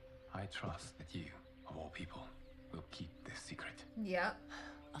 I trust that you, of all people, will keep this secret. Yep.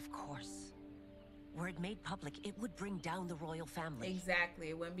 Of course. Were it made public, it would bring down the royal family. Exactly.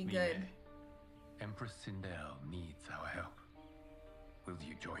 It wouldn't be good. Mine, Empress Sindel needs our help. Will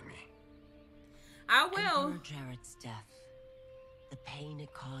you join me? I will. Emperor Jarrett's death, the pain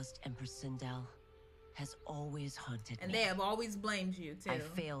it caused Empress Sindel, has always haunted And me. they have always blamed you, too. I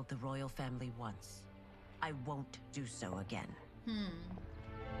failed the royal family once. I won't do so again.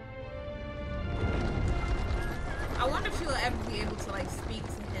 I wonder if she'll ever be able to, like, speak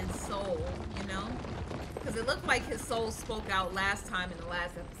to his soul, you know? Because it looked like his soul spoke out last time in the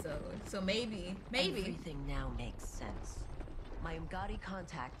last episode. So maybe. Everything now makes sense. My Umgadi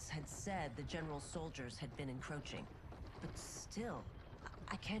contacts had said the general soldiers had been encroaching. But still,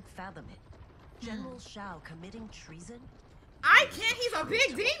 I can't fathom it. General Shao committing treason? I can't. He's a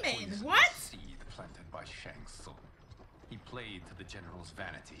big demon. What? Seed planted by Shang Tsung. He played to the general's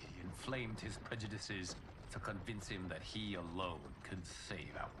vanity, inflamed his prejudices to convince him that he alone could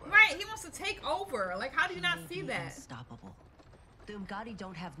save our world. Right, he wants to take over. Like, how do you not see that? Unstoppable. The Umgadi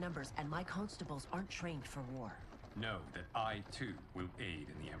don't have numbers, and my constables aren't trained for war. Know that I too will aid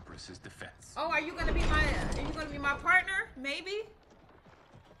in the Empress's defense. Oh, are you gonna be my partner? Maybe?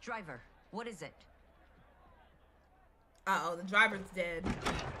 Driver, what is it? Uh-oh, the driver's dead.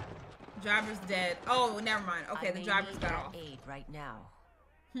 Driver's dead. Oh, never mind. Okay, the driver's got off. Aid right now.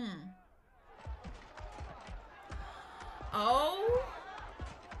 Oh?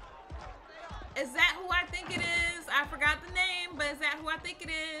 Is that who I think it is? I forgot the name, but is that who I think it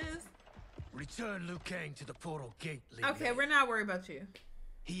is? Return Liu Kang to the portal gate, Li Okay, Mei. we're not worried about you.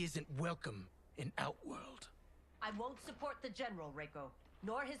 He isn't welcome in Outworld. I won't support the general, Reiko,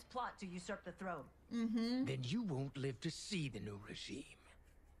 nor his plot to usurp the throne. Then you won't live to see the new regime.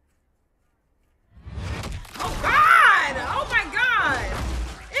 Oh God! Oh my God!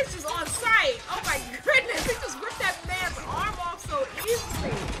 It's just on sight. Oh my goodness! He just ripped that man's arm off so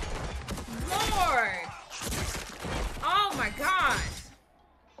easily. Lord! Oh my gosh!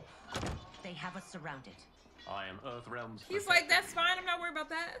 They have us surrounded. I am Earthrealm's He's protector. like, that's fine. I'm not worried about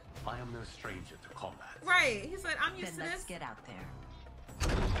that. I am no stranger to combat. Right? He said, I'm used Then to let's this. get out there.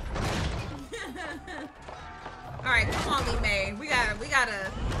 All right, come on, Li Mei. We gotta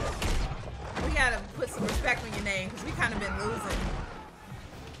put some respect on your name because we kind of been losing.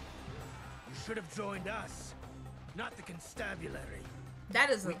 You should have joined us, not the constabulary. That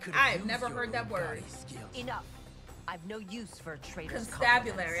is, I've never heard that word. Enough. I've no use for a traitor's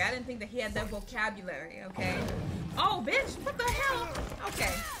Constabulary. I didn't think that he had that vocabulary. Okay. Oh, bitch! What the hell?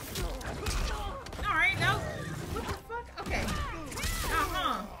 Okay. All right. Now, what the fuck? Okay. Come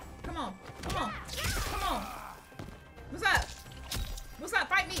on. Come on. Come on. What's up? What's up?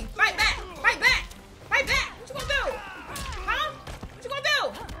 Fight me. Fight back. Fight back. Fight back. What you gonna do? Huh? What you gonna do?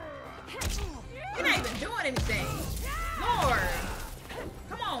 You're not even doing anything. Lord.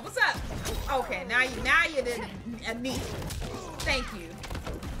 Come on. What's up? Okay. Now you did a knee. Thank you.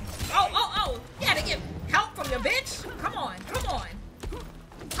 Oh. You had to get help from your bitch. Come on.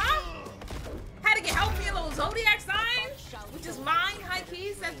 Huh? Had to get help from your little zodiac sign, which is mine, high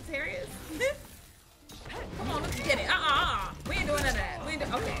key, Sagittarius. Come on, let's get it. We ain't doing none of that.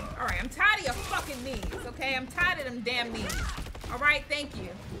 Okay, all right. I'm tired of your fucking knees. Okay, I'm tired of them damn knees. All right, thank you.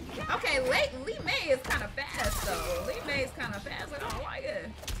 Okay, Li Mei is kind of fast though. Li Mei is kind of fast. Like, oh, like it.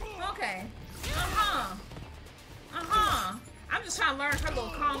 Okay. I'm just trying to learn her little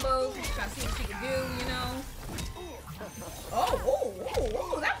combos. Trying to see what she can do, you know.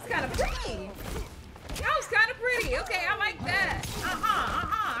 Oh, that was kind of pretty. That was kind of pretty. Okay, I like that.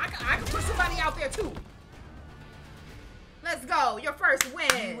 I can put somebody out there too. Let's go. Your first win.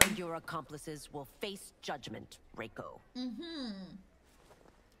 You and your accomplices will face judgment, Reiko.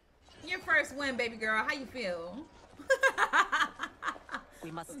 Your first win, baby girl. How you feel?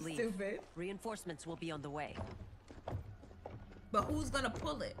 We must leave. Stupid. Reinforcements will be on the way. But who's gonna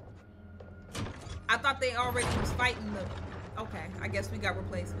pull it? I thought they already was fighting the... Okay, I guess we got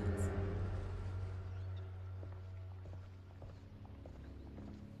replacements.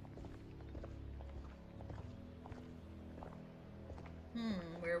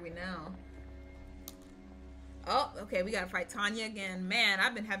 Where are we now? Oh, okay, we gotta fight Tanya again. Man,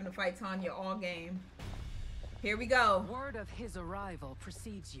 I've been having to fight Tanya all game. Here we go. Word of his arrival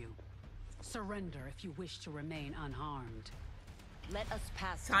precedes you. Surrender if you wish to remain unharmed. Let us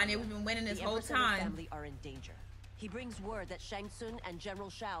pass. Tanya, we've been winning this whole Empress and her time. family are in danger. He brings word that Shang Tsung and General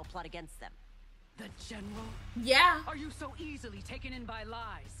Shao plot against them. The General? Yeah. Are you so easily taken in by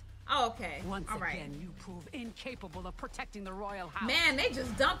lies? Oh, okay. Once all right. again, you prove incapable of protecting the royal house. Man, they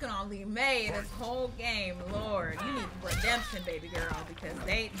just dunking on Li Mei this whole game. Lord, you need redemption, baby girl, because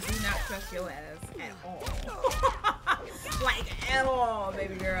they do not trust your ass at all. Like, at all,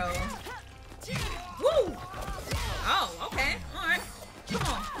 baby girl. Woo! Oh, okay. All right.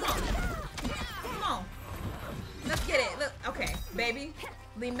 Come on. Let's get it. Look, okay, baby.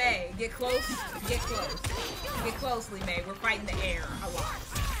 Li Mei, get close. Get close, Li Mei. We're fighting the air a lot.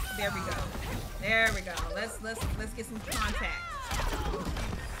 There we go. Let's get some contact.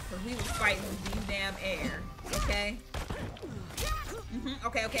 Cause we was fighting the damn air. Okay.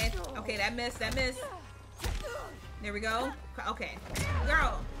 Okay. That missed. There we go. Okay.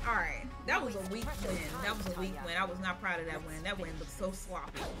 Girl. All right. That was a weak win. I was not proud of that win. That win looked so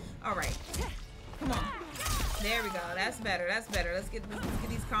sloppy. All right. Come on. There we go. That's better. Let's get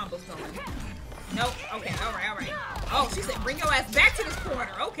these combos going. Nope. Okay. All right. Oh, she said, bring your ass back to this corner.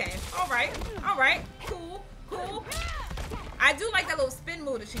 Okay. All right. Cool. I do like that little spin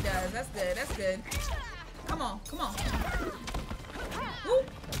move that she does. That's good. That's good. Come on. Come on. Woo.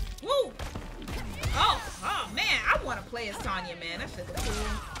 Woo. Oh man. I want to play as Tanya, man. That shit looks cool.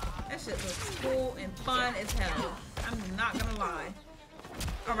 That shit looks cool and fun as hell. I'm not gonna lie.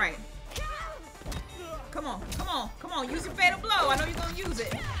 All right. Come on. Come on. Come on. Use your fatal blow. I know you're gonna use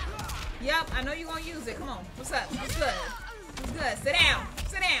it. Yep. I know you're gonna use it. Come on. What's up? What's good? What's good? Sit down.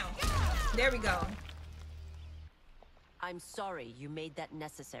 Sit down. There we go. I'm sorry you made that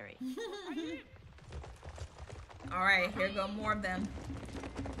necessary. Alright, here go more of them.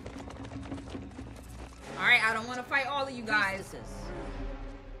 Alright, I don't want to fight all of you guys.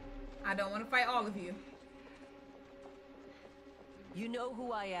 I don't want to fight all of you. You know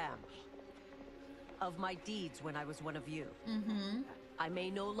who I am. Of my deeds when I was one of you. Mm-hmm. I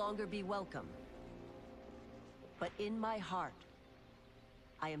may no longer be welcome. But in my heart,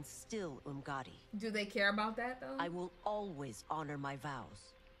 I am still Umgadi. Do they care about that, though? I will always honor my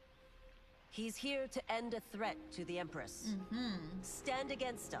vows. He's here to end a threat to the Empress. Mm-hmm. Stand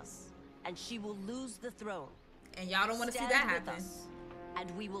against us, and she will lose the throne. And y'all don't want to see that Stand with happen. us, and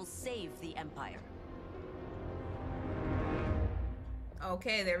we will save the Empire.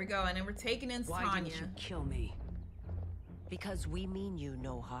 Okay, there we go. And then we're taking in Why Tanya. didn't you kill me? Because we mean you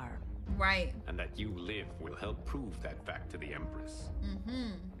no harm. Right. And that you live will help prove that fact to the Empress.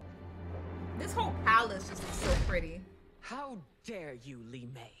 Mm-hmm. This whole palace just looks so pretty. How dare you, Li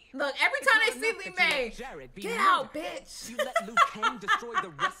Mei? Look, every time I see Li Mei, get out, bitch. You let Liu Kang destroy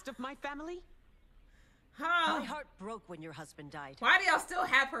the rest of my family? Huh? My heart broke when your husband died. Why do y'all still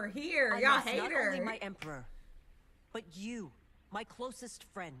have her here? Y'all hate not her. only my emperor, but you, my closest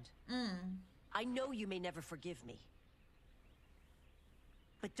friend. I know you may never forgive me.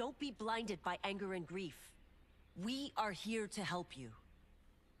 But don't be blinded by anger and grief. We are here to help you.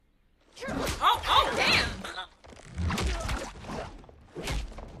 Oh, damn!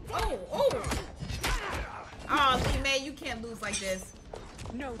 Oh! Oh, Li Mei, you can't lose like this.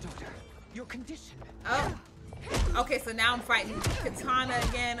 No, daughter. Your condition. Oh. Okay, so now I'm fighting Katana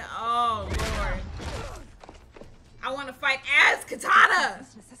again. Oh, Lord. I want to fight as Katana!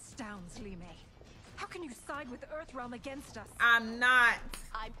 This astounds, Li Mei. How can you side with Earthrealm against us? I'm not.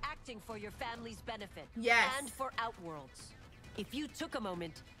 I'm acting for your family's benefit. Yes. And for Outworlds. If you took a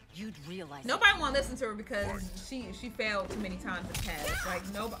moment, you'd realize Nobody want to listen to her because she failed too many times in the past. Like,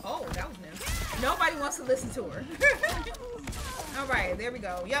 nobody. Oh, that was new. Nobody wants to listen to her. All right, there we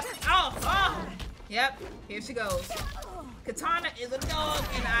go. Yep. Oh. Yep. Here she goes. Katana is a dog,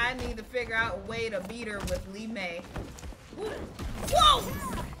 and I need to figure out a way to beat her with Li Mei. Whoa!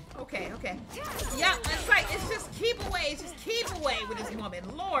 Okay. Yep. It's like it's just keep away. Just keep away with this woman.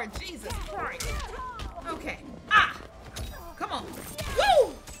 Lord Jesus Christ. Okay. Come on.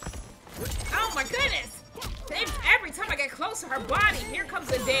 Woo! Oh my goodness! Every time I get close to her body, here comes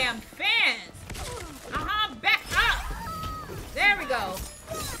the damn fans. Back up. There we go.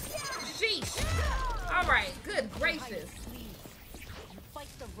 Sheesh. All right. Good gracious.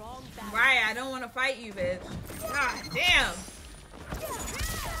 Right. I don't want to fight you, bitch. God damn.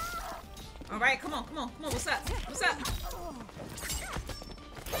 All right. Come on. What's up?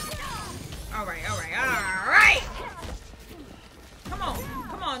 All right. Come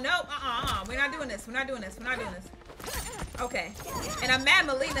on. Nope. We're not doing this. Okay. And I'm mad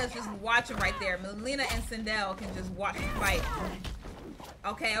Melina's just watching right there. Melina and Sindel can just watch the fight.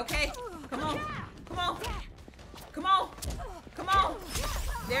 Okay. Come on.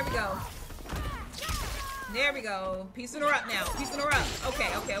 There we go. Piecing her up now. Okay.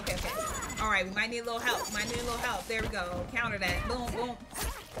 All right. We might need a little help. There we go. Counter that. Boom.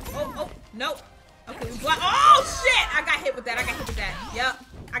 Oh. Nope. Okay, we block. Oh shit! I got hit with that. Yep.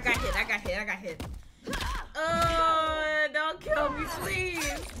 I got hit. Don't kill me,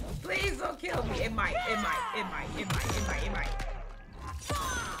 please. Please don't kill me. It might.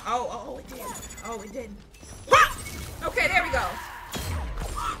 Oh, it did. Okay, there we go.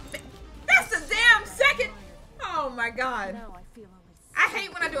 That's the damn second. Oh my god. I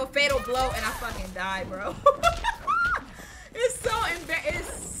hate when I do a fatal blow and I fucking die, bro. It's so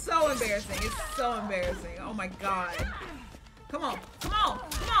embarrassing. Oh my god. Come on.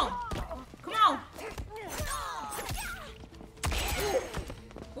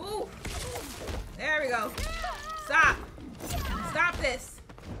 Ooh. There we go. Stop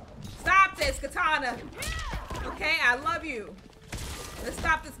this, Katana. Okay, I love you. Let's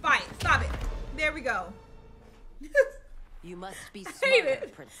stop this fight. Stop it. There we go. You must be I hate smarter,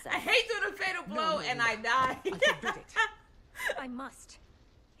 it. princess. I hate doing a fatal blow and I die. I must.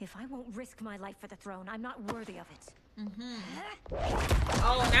 If I won't risk my life for the throne, I'm not worthy of it.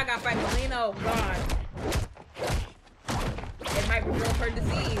 Oh, now I gotta fight Melina. Oh, God. might reveal her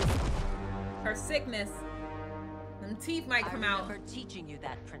disease, her sickness. Them teeth might come out. I remember teaching you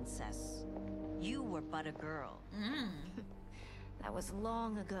that, princess. You were but a girl. That was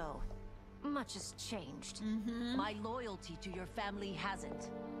long ago. Much has changed. My loyalty to your family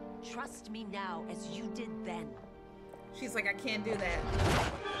hasn't. Trust me now as you did then. She's like, I can't do that.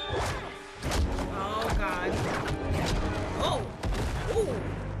 Oh, God. Oh. Ooh.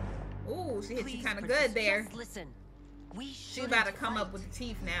 Ooh, she hit you kind of good there. Just listen. She's about to come up with the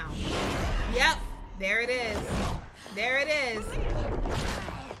teeth now. Yep. There it is. There it is.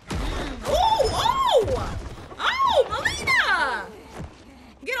 Ooh. Oh. Oh, Melina.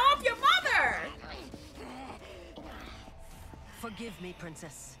 Get off your mother. Forgive me,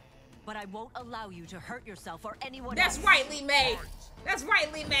 princess. But I won't allow you to hurt yourself or anyone else. That's right, Lee May. That's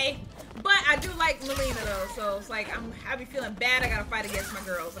right, Lee May. But I do like Melina though, so it's like I be feeling bad. I gotta fight against my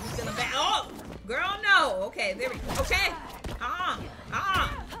girls. I'm feeling bad. Oh, girl, no. Okay, there we go. Okay. Come on.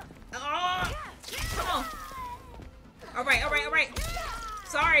 All right.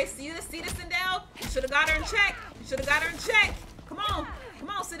 Sorry. See this, Sindel? You should have got her in check. Come on,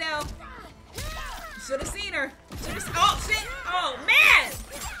 Sindel. You should have seen her. Oh shit. Oh man.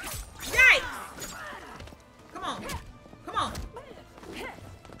 Yikes! Come on.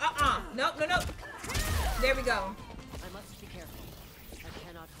 Nope. There we go. I must be careful. I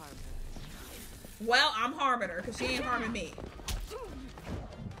cannot harm her. Well, I'm harming her because she ain't harming me.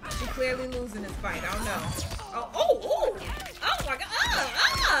 She clearly losing this fight. I don't know. Oh my god.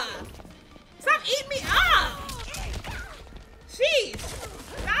 Stop eating me up. Jeez.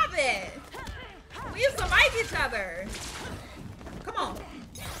 Stop it. We used to like each other. Come on.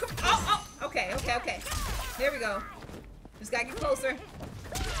 Oh. Okay. There we go. Just gotta get closer.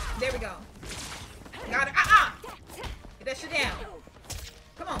 There we go. Got it. Get that shit down.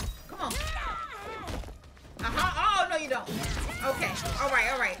 Come on. Oh, no, you don't. Okay. All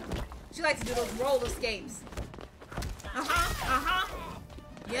right. She likes to do those roller escapes.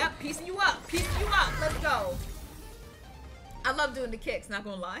 Yep. Piecing you up. Let's go. I love doing the kicks, not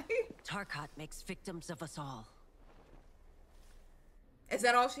gonna lie. Tarkat makes victims of us all. Is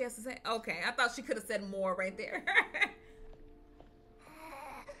that all she has to say? Okay, I thought she could have said more right there.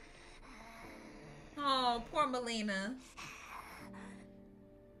 Oh, poor Melina.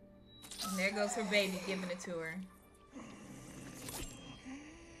 And there goes her baby, giving it to her.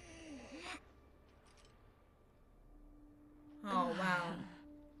 Oh, wow.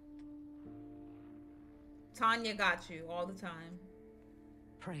 Tanya got you all the time.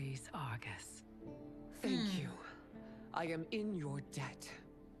 Praise Argus. Thank you. I am in your debt.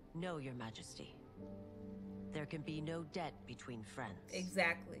 No, Your Majesty. There can be no debt between friends.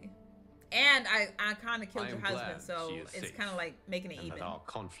 Exactly. And I kind of killed your husband, so it's kind of like making it even. That our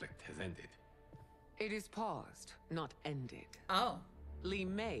conflict has ended. It is paused, not ended. Oh. Li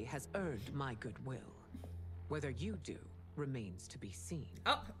Mei has earned my goodwill. Whether you do remains to be seen.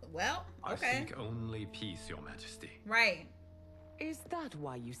 Oh, well, okay. I seek only peace, Your Majesty. Right. Is that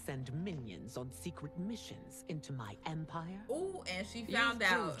why you send minions on secret missions into my empire? Ooh, and she found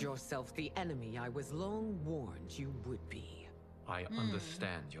out. You proved yourself the enemy I was long warned you would be. I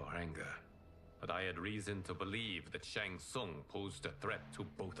understand your anger, but I had reason to believe that Shang Tsung posed a threat to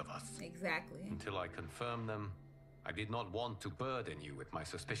both of us. Exactly. Until I confirmed them, I did not want to burden you with my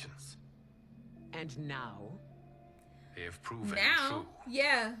suspicions. And now? They have proven true.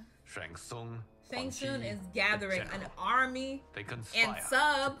 Yeah. Shang Tsung is gathering an army they conspire and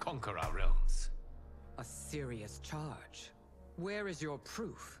sub to conquer our realms. A serious charge. Where is your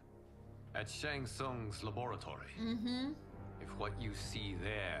proof? At Shang Tsung's laboratory. If what you see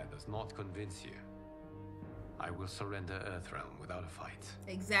there does not convince you, I will surrender Earthrealm without a fight.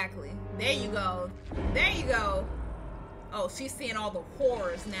 Exactly. There you go. Oh, she's seeing all the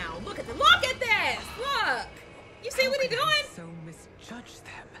horrors now. Look at this. Look. You see what he's doing? So misjudge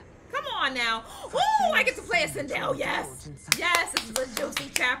them. Come on now. Ooh, I get to play a Sindel. Yes. This is a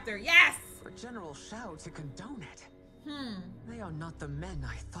juicy chapter. Yes. For General Shao to condone it. They are not the men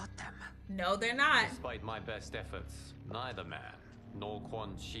I thought them. No, they're not. Despite my best efforts, neither man nor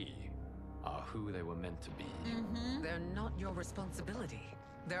Quan Chi are who they were meant to be. They're not your responsibility.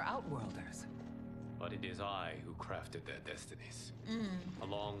 They're outworlders. But it is I who crafted their destinies,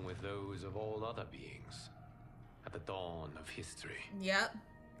 along with those of all other beings, at the dawn of history. Yep.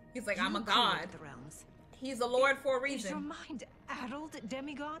 He's like, I'm a god. He's a lord for a reason. Is your mind addled,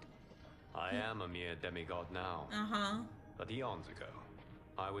 demigod? I am a mere demigod now. But eons ago,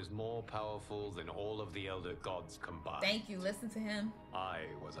 I was more powerful than all of the elder gods combined. Thank you. Listen to him. I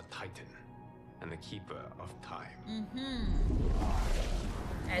was a titan and the keeper of time.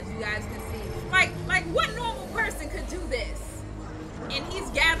 As you guys can see, like what normal person could do this? And he's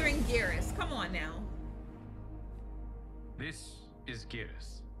gathering Geras. Come on now. This is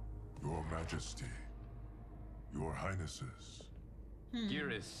Geras. Your Majesty, Your Highnesses.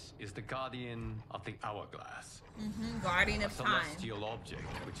 Geras is the guardian of the hourglass. Guardian of a time. celestial object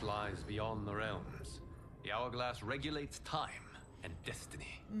which lies beyond the realms. The hourglass regulates time and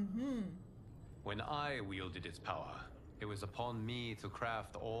destiny. When I wielded its power, it was upon me to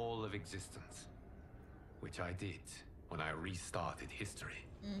craft all of existence, which I did when I restarted history.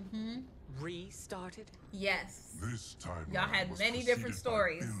 Restarted? Yes. This time y'all had many different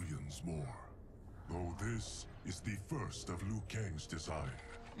stories. Billions more. Though this is the first of Liu Kang's design.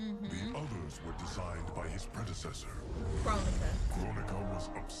 The others were designed by his predecessor. Kronika was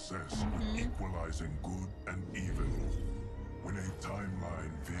obsessed with equalizing good and evil. When a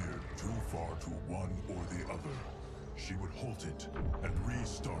timeline veered too far to one or the other, she would halt it and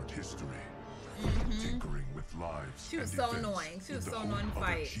restart history. Tinkering with lives. She was so annoying. She was so annoying to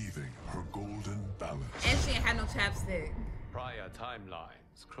fight. Achieving her golden balance. And she ain't had no chapstick. Prior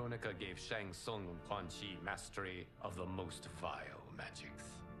timelines, Kronika gave Shang Tsung and Quan Chi mastery of the most vile magics.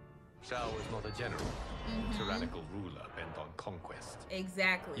 Shao was not a general, tyrannical ruler bent on conquest.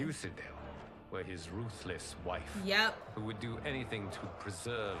 Exactly. You, Sindel, were his ruthless wife. Yep. Who would do anything to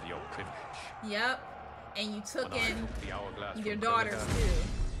preserve your privilege. Yep. And you took When I in took the hourglass your from daughters Kronika,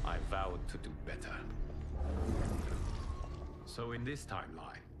 too. I vowed to do better. So in this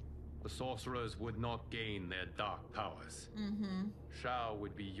timeline, the sorcerers would not gain their dark powers. Shao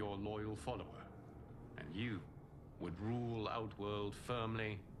would be your loyal follower, and you would rule Outworld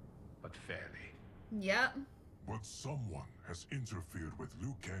firmly, but fairly. Yep. But someone has interfered with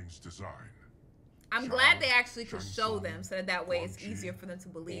Liu Kang's design. I'm glad they actually could show them so that way it's easier for them to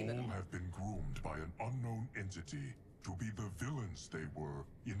believe in All them. have been groomed by an unknown entity to be the villains they were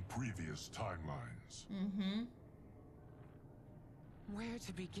in previous timelines. Where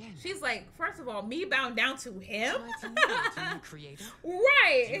to begin? She's like, first of all, me bound down to him? Creator?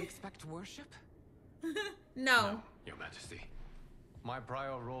 Right. Do you expect worship? No. Your Majesty. My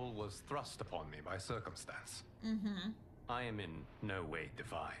prior role was thrust upon me by circumstance. I am in no way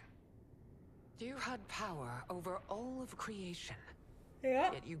divine. You had power over all of creation.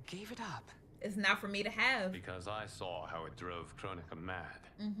 Yeah. Yet you gave it up. It's not for me to have. Because I saw how it drove Kronika mad.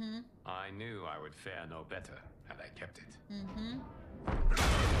 I knew I would fare no better had I kept it.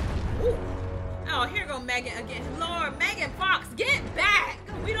 Ooh. Oh, here go Megan again. Lord, Megan Fox, get back!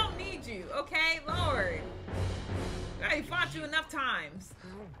 We don't need you, okay? Lord. I already fought you enough times.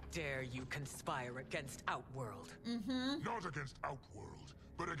 How dare you conspire against Outworld? Not against Outworld,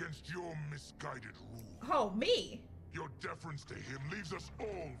 but against your misguided rule. Oh, me? Your deference to him leaves us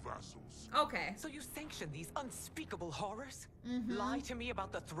all vassals. Okay. So you sanction these unspeakable horrors? Lie to me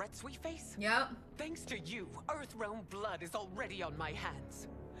about the threats we face? Yep. Thanks to you, Earthrealm blood is already on my hands.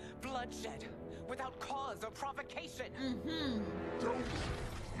 Bloodshed, without cause or provocation. Don't move.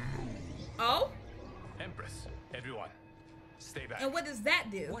 Oh? Empress, everyone, stay back. And what does that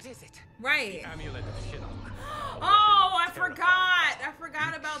do? What is it? Right. The amulet of Shinnok. Oh, I forgot. I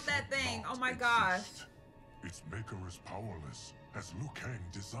forgot about that thing. Oh my gosh. Its maker is powerless, as Liu Kang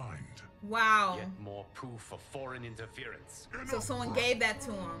designed. Wow. Yet more proof of foreign interference. So someone gave that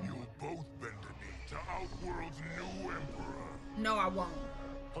to him. You'll both bend the knee to Outworld's new emperor. No, I won't.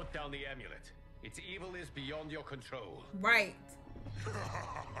 Put down the amulet. Its evil is beyond your control. Right.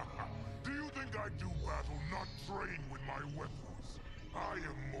 Do you think I do battle not trained with my weapons? I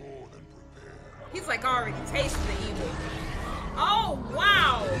am more than prepared. He's like already tasted the evil. Oh,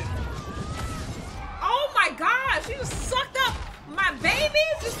 wow. Oh my gosh, you just sucked up my baby.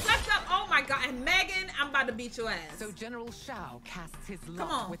 Just sucked up. Oh my god. And Megan, I'm about to beat your ass. So General Shao casts his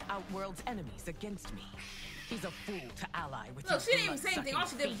lot with Outworld's enemies against me. He's a fool to ally with you. Look, she didn't even say anything. All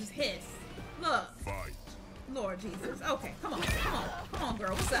she did was just hiss. Look. Fight. Lord Jesus. Okay, come on. Come on. Come on,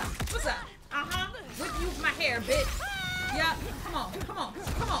 girl. What's up? What's up? Whip you with my hair, bitch. Yep. Come on. Come on.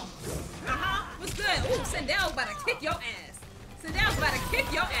 Come on. What's good? Ooh, Sindel's about to kick your ass. Sindel's about to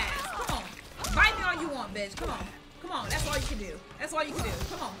kick your ass. Come on. Bite me all you want, bitch. Come on. Come on. That's all you can do. That's all you can do.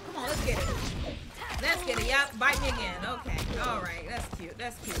 Come on. Come on. Let's get it. Let's get it. Yep. Bite me again. Okay. All right. That's cute.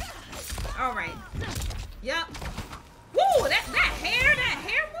 That's cute. All right. Yep. Woo! That hair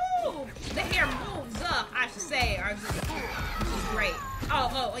move. The hair moves up, I should say. Or just cute. Which is great.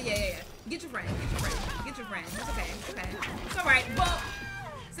 Oh, yeah. Get your friend. Get your friend. It's okay. It's okay. It's all right. Well,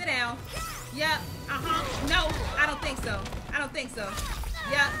 sit down. Yep. No, I don't think so.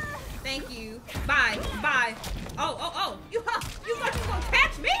 Yep. Thank you. Bye. Oh. You thought you were gonna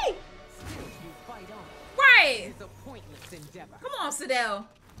catch me? Still, you fight on. Right. It's a pointless endeavor. Come on, Sindel.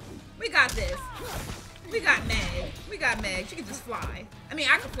 We got this. We got Meg. We got Meg. She can just fly. I mean,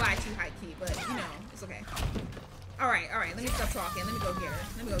 I can fly too, high key, but you know, it's okay. All right. Let me stop talking. Let me go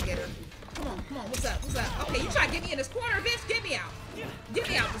get her. Come on. What's up? Okay, you try to get me in this corner, bitch. Get me out. Get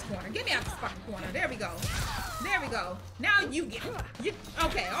me out this corner. Get me out this fucking corner. There we go. Now you get it.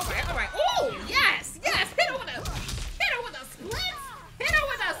 Okay. All right. Oh, yes. Hit her with a split.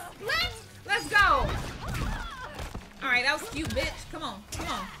 Let's go. All right, that was cute, bitch. Come on.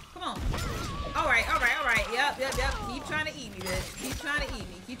 All right. Yep. Keep trying to eat me, bitch. Keep trying to eat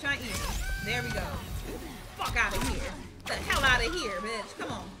me. There we go. Fuck out of here. Get the hell out of here, bitch.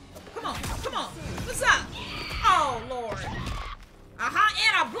 Come on. What's up? Oh, Lord. And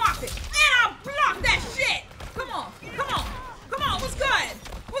I blocked it. And I blocked that shit. Come on. What's good?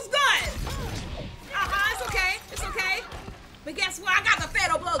 It's okay. But guess what? I got the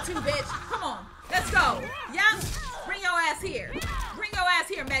fatal blow too, bitch. Come on. Let's go. Yep. Bring your ass here.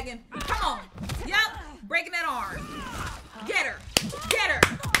 Megan. Come on. Yep. Breaking that arm. Get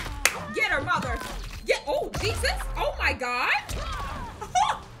her, mother. Oh, Jesus. Oh, my God.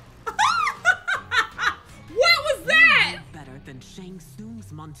 What was that? Better than Shang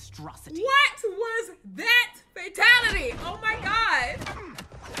Tsung's monstrosity. What was that fatality? Oh, my God.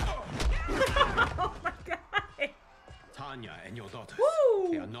 Oh, my God. Tanya and your daughter.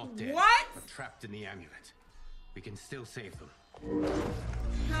 Woo. They are not dead. What? But trapped in the amulet. We can still save them.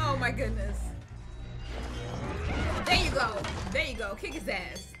 Oh my goodness. There you go. Kick his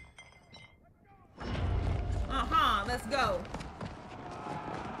ass. Let's go.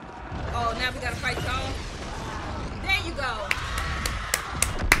 Oh, now we gotta fight y'all. There you go.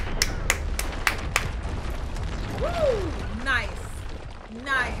 Woo! Nice.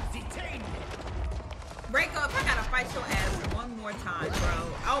 Break up. I gotta fight your ass one more time,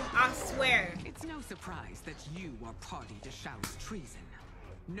 bro. Oh, I swear. It's no surprise that you are party to Shao's treason.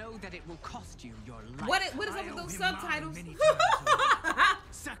 Know that it will cost you your life. What is up with those subtitles?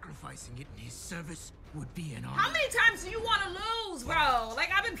 Sacrificing it in his service would be an honor. How many times do you want to lose, bro? Like,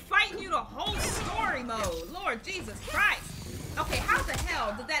 I've been fighting you the whole story mode. Lord Jesus Christ. Okay, how the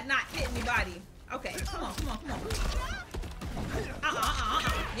hell did that not hit anybody? Okay, come on.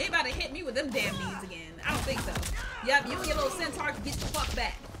 You ain't about to hit me with them damn knees again. I don't think so. Yep, you and your little centaur can get the fuck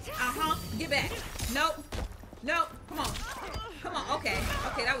back. Get back. Nope. Come on. Okay,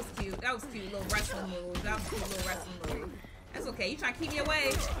 that was cute. Little wrestling move. That's okay. You trying to keep me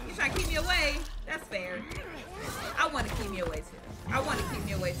away? That's fair. I want to keep me away too.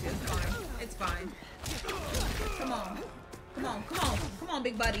 It's fine. Come on,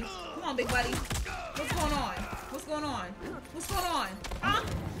 big buddy. What's going on? Huh?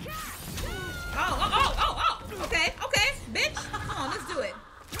 Oh. Okay. Bitch. Come on, let's do it.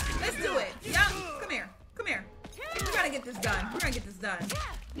 Yeah, come here. We're gonna get this done.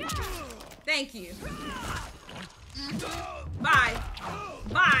 Thank you. Bye.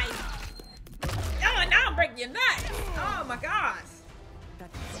 Oh, now I'm breaking your nuts. Oh my gosh. That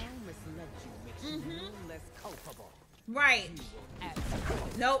man misled you makes you less culpable. Right.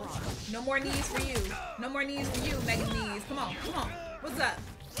 Nope. No more knees for you. Megan knees. Come on. What's up?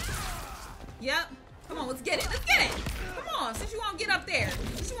 Yep. Come on, let's get it. Come on, since you won't get up there.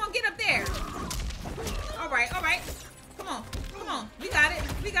 All right. Come on. We got it.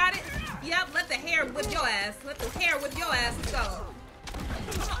 Yep, let the hair whip your ass. Let's go.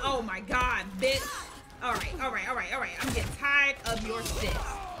 Oh my God, bitch. All right. I'm getting tired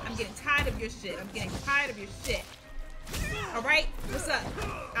of your shit. All right, what's up?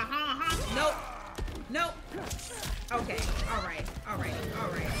 Nope. Okay, all right.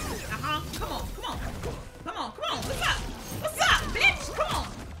 Come on. What's up, bitch? Come on.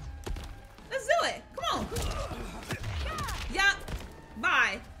 Let's do it. Come on. Yup.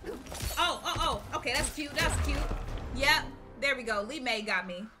 Bye. Oh. Okay, that's cute. Yep. There we go. Lee May got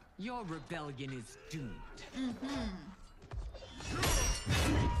me. Your rebellion is doomed.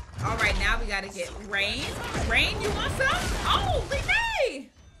 All right, now we gotta get Rain. Rain, you want some? Oh, Lee May.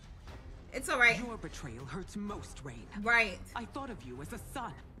 It's all right. Your betrayal hurts most, Rain. Right. I thought of you as a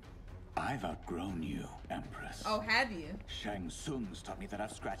son. I've outgrown you, Empress. Oh, have you? Shang Tsung's taught me that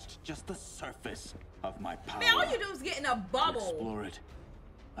I've scratched just the surface of my power. Man, all you do is get in a bubble. To explore it,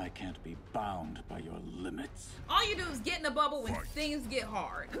 I can't be bound by your limits. All you do is get in a bubble when things get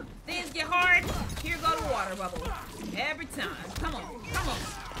hard. Here go the water bubble. Every time. Come on.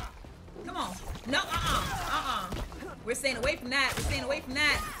 No, We're staying away from that.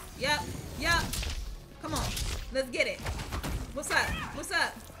 Yep. Come on. Let's get it. What's up?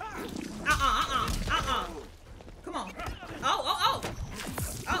 Come on. Oh.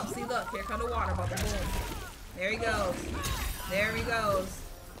 Oh, see, look. Here comes the water bubble. Boom. There he goes.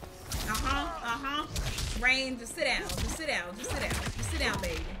 Rain, just sit down. Just sit down. Just sit down. Just sit down,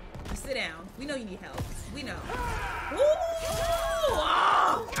 baby. Just sit down. We know you need help. We know. Ooh!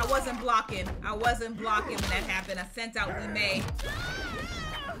 Oh! I wasn't blocking. I wasn't blocking when that happened. I sent out We May.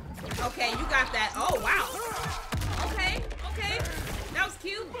 Okay, you got that. Oh, wow. Okay, okay. That was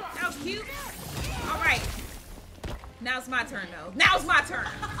cute. That was cute. All right. Now it's my turn, though. Now it's my turn.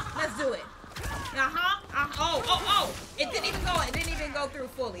 Let's do it. Oh. It didn't even go. It didn't even go through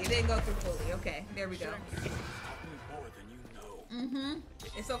fully. It didn't go through fully. Okay, there we go.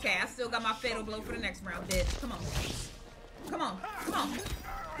 It's okay. I still got my fatal blow for the next round, bitch. Come on. Come on. Come on.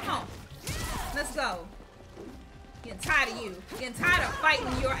 Come on. Let's go. Getting tired of you. Getting tired of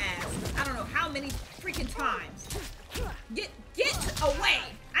fighting your ass. I don't know how many freaking times. Get away.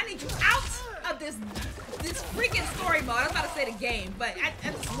 I need you out of this freaking story mode. I was about to say the game, but I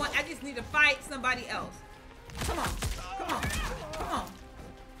just need to fight somebody else. Come on. Come on. Come on.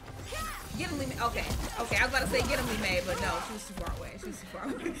 Get him, okay. Okay, I was about to say get him, May, but no, she was too far away. She was too far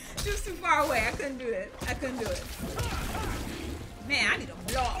away. She was too far away. I couldn't do it. I couldn't do it. Man, I need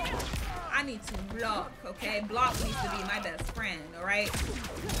to block. I need to block, okay? Block needs to be my best friend, all right?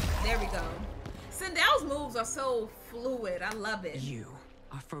 There we go. Sindel's moves are so fluid. I love it. You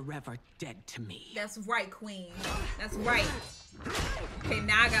are forever dead to me. That's right, queen. That's right. Okay,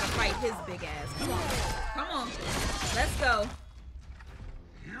 now I gotta fight his big ass. Come on. Come on. Let's go.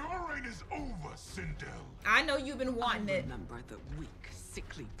 Your reign is over, Sindel. I know you've been wanting it. Remember the weak,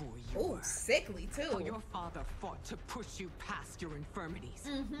 sickly boy you Ooh, were. sickly too. How your father fought to push you past your infirmities.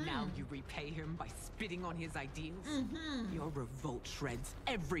 Now you repay him by spitting on his ideals. Your revolt shreds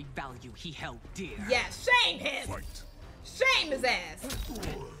every value he held dear. Yeah, shame him. Fight. Shame his ass.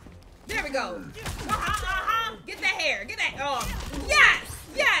 There we go. Get that hair. Get that. Yes.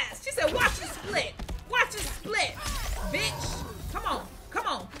 Yes. She said, watch it split. Watch it split. Bitch. Come on. Come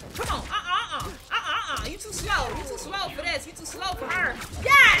on. Come on. You too slow. You too slow for this. You too slow for her.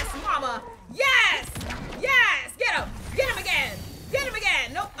 Yes, mama. Yes. Yes. Get him. Get him again. Get him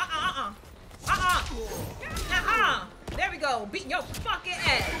again. Nope. There we go. Beating your fucking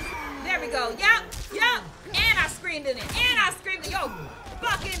ass. There we go. Yep. And I screamed in it. And I screamed in your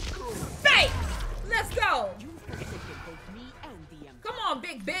fucking face. Let's go. Come on,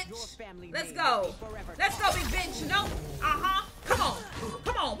 big bitch. Let's go. Let's go, big bitch. No. Come on.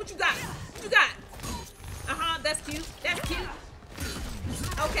 Come on. What you got? What you got? That's cute. That's cute.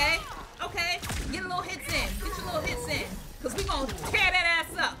 Okay. Okay. Get a little hits in. Get your little hits in. Because we going to tear that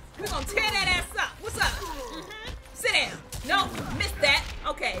ass up. We're going to tear that ass up. What's up? Sit down. Nope. Missed that.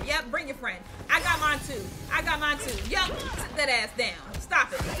 Okay. Yep. Bring your friend. I got mine too. I got mine too. Yep. Sit that ass down.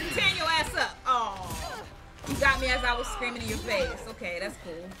 Stop it. Tearing your ass up. Oh. You got me as I was screaming in your face. Okay. That's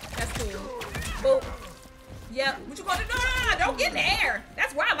cool. That's cool. Boop. Yep. What you gonna do? No. Don't get in the air.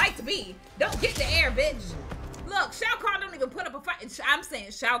 That's where I like to be. Don't get in the air, bitch. Look, Shao Kahn don't even put up a fight. I'm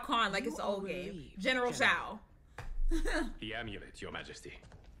saying Shao Kahn like it's the old game. General Shao. The amulet, Your Majesty.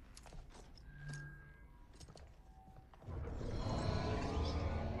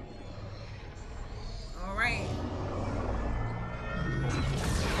 All right.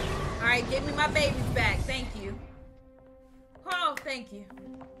 All right, give me my babies back. Thank you. Oh, thank you.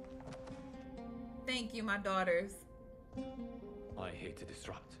 Thank you, my daughters. I hate to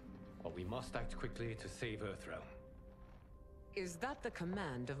disrupt, but we must act quickly to save Earthrealm. Is that the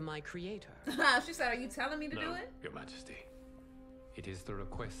command of my creator? She said, are you telling me to do it? Your Majesty. It is the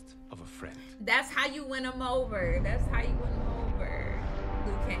request of a friend. That's how you win them over. That's how you win them over.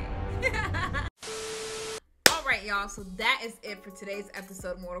 Liu Kang. Alright, y'all, so that is it for today's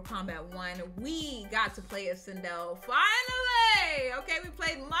episode of Mortal Kombat 1. We got to play as Sindel. Finally! Okay, we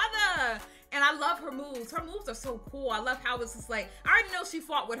played Mother. And I love her moves. Her moves are so cool. I love how it's just like, I already know she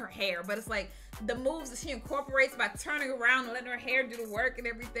fought with her hair, but it's like the moves that she incorporates by turning around and letting her hair do the work and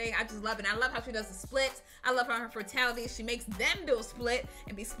everything. I just love it. And I love how she does the splits. I love how her fatality, she makes them do a split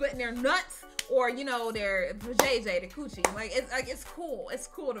and be splitting their nuts or, you know, their JJ, the coochie. It's cool. It's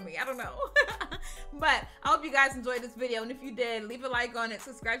cool to me. I don't know. But I hope you guys enjoyed this video. And if you did, leave a like on it.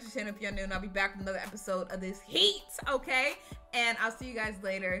 Subscribe to the channel if you're new. And I'll be back with another episode of this heat. Okay? And I'll see you guys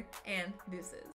later. And deuces.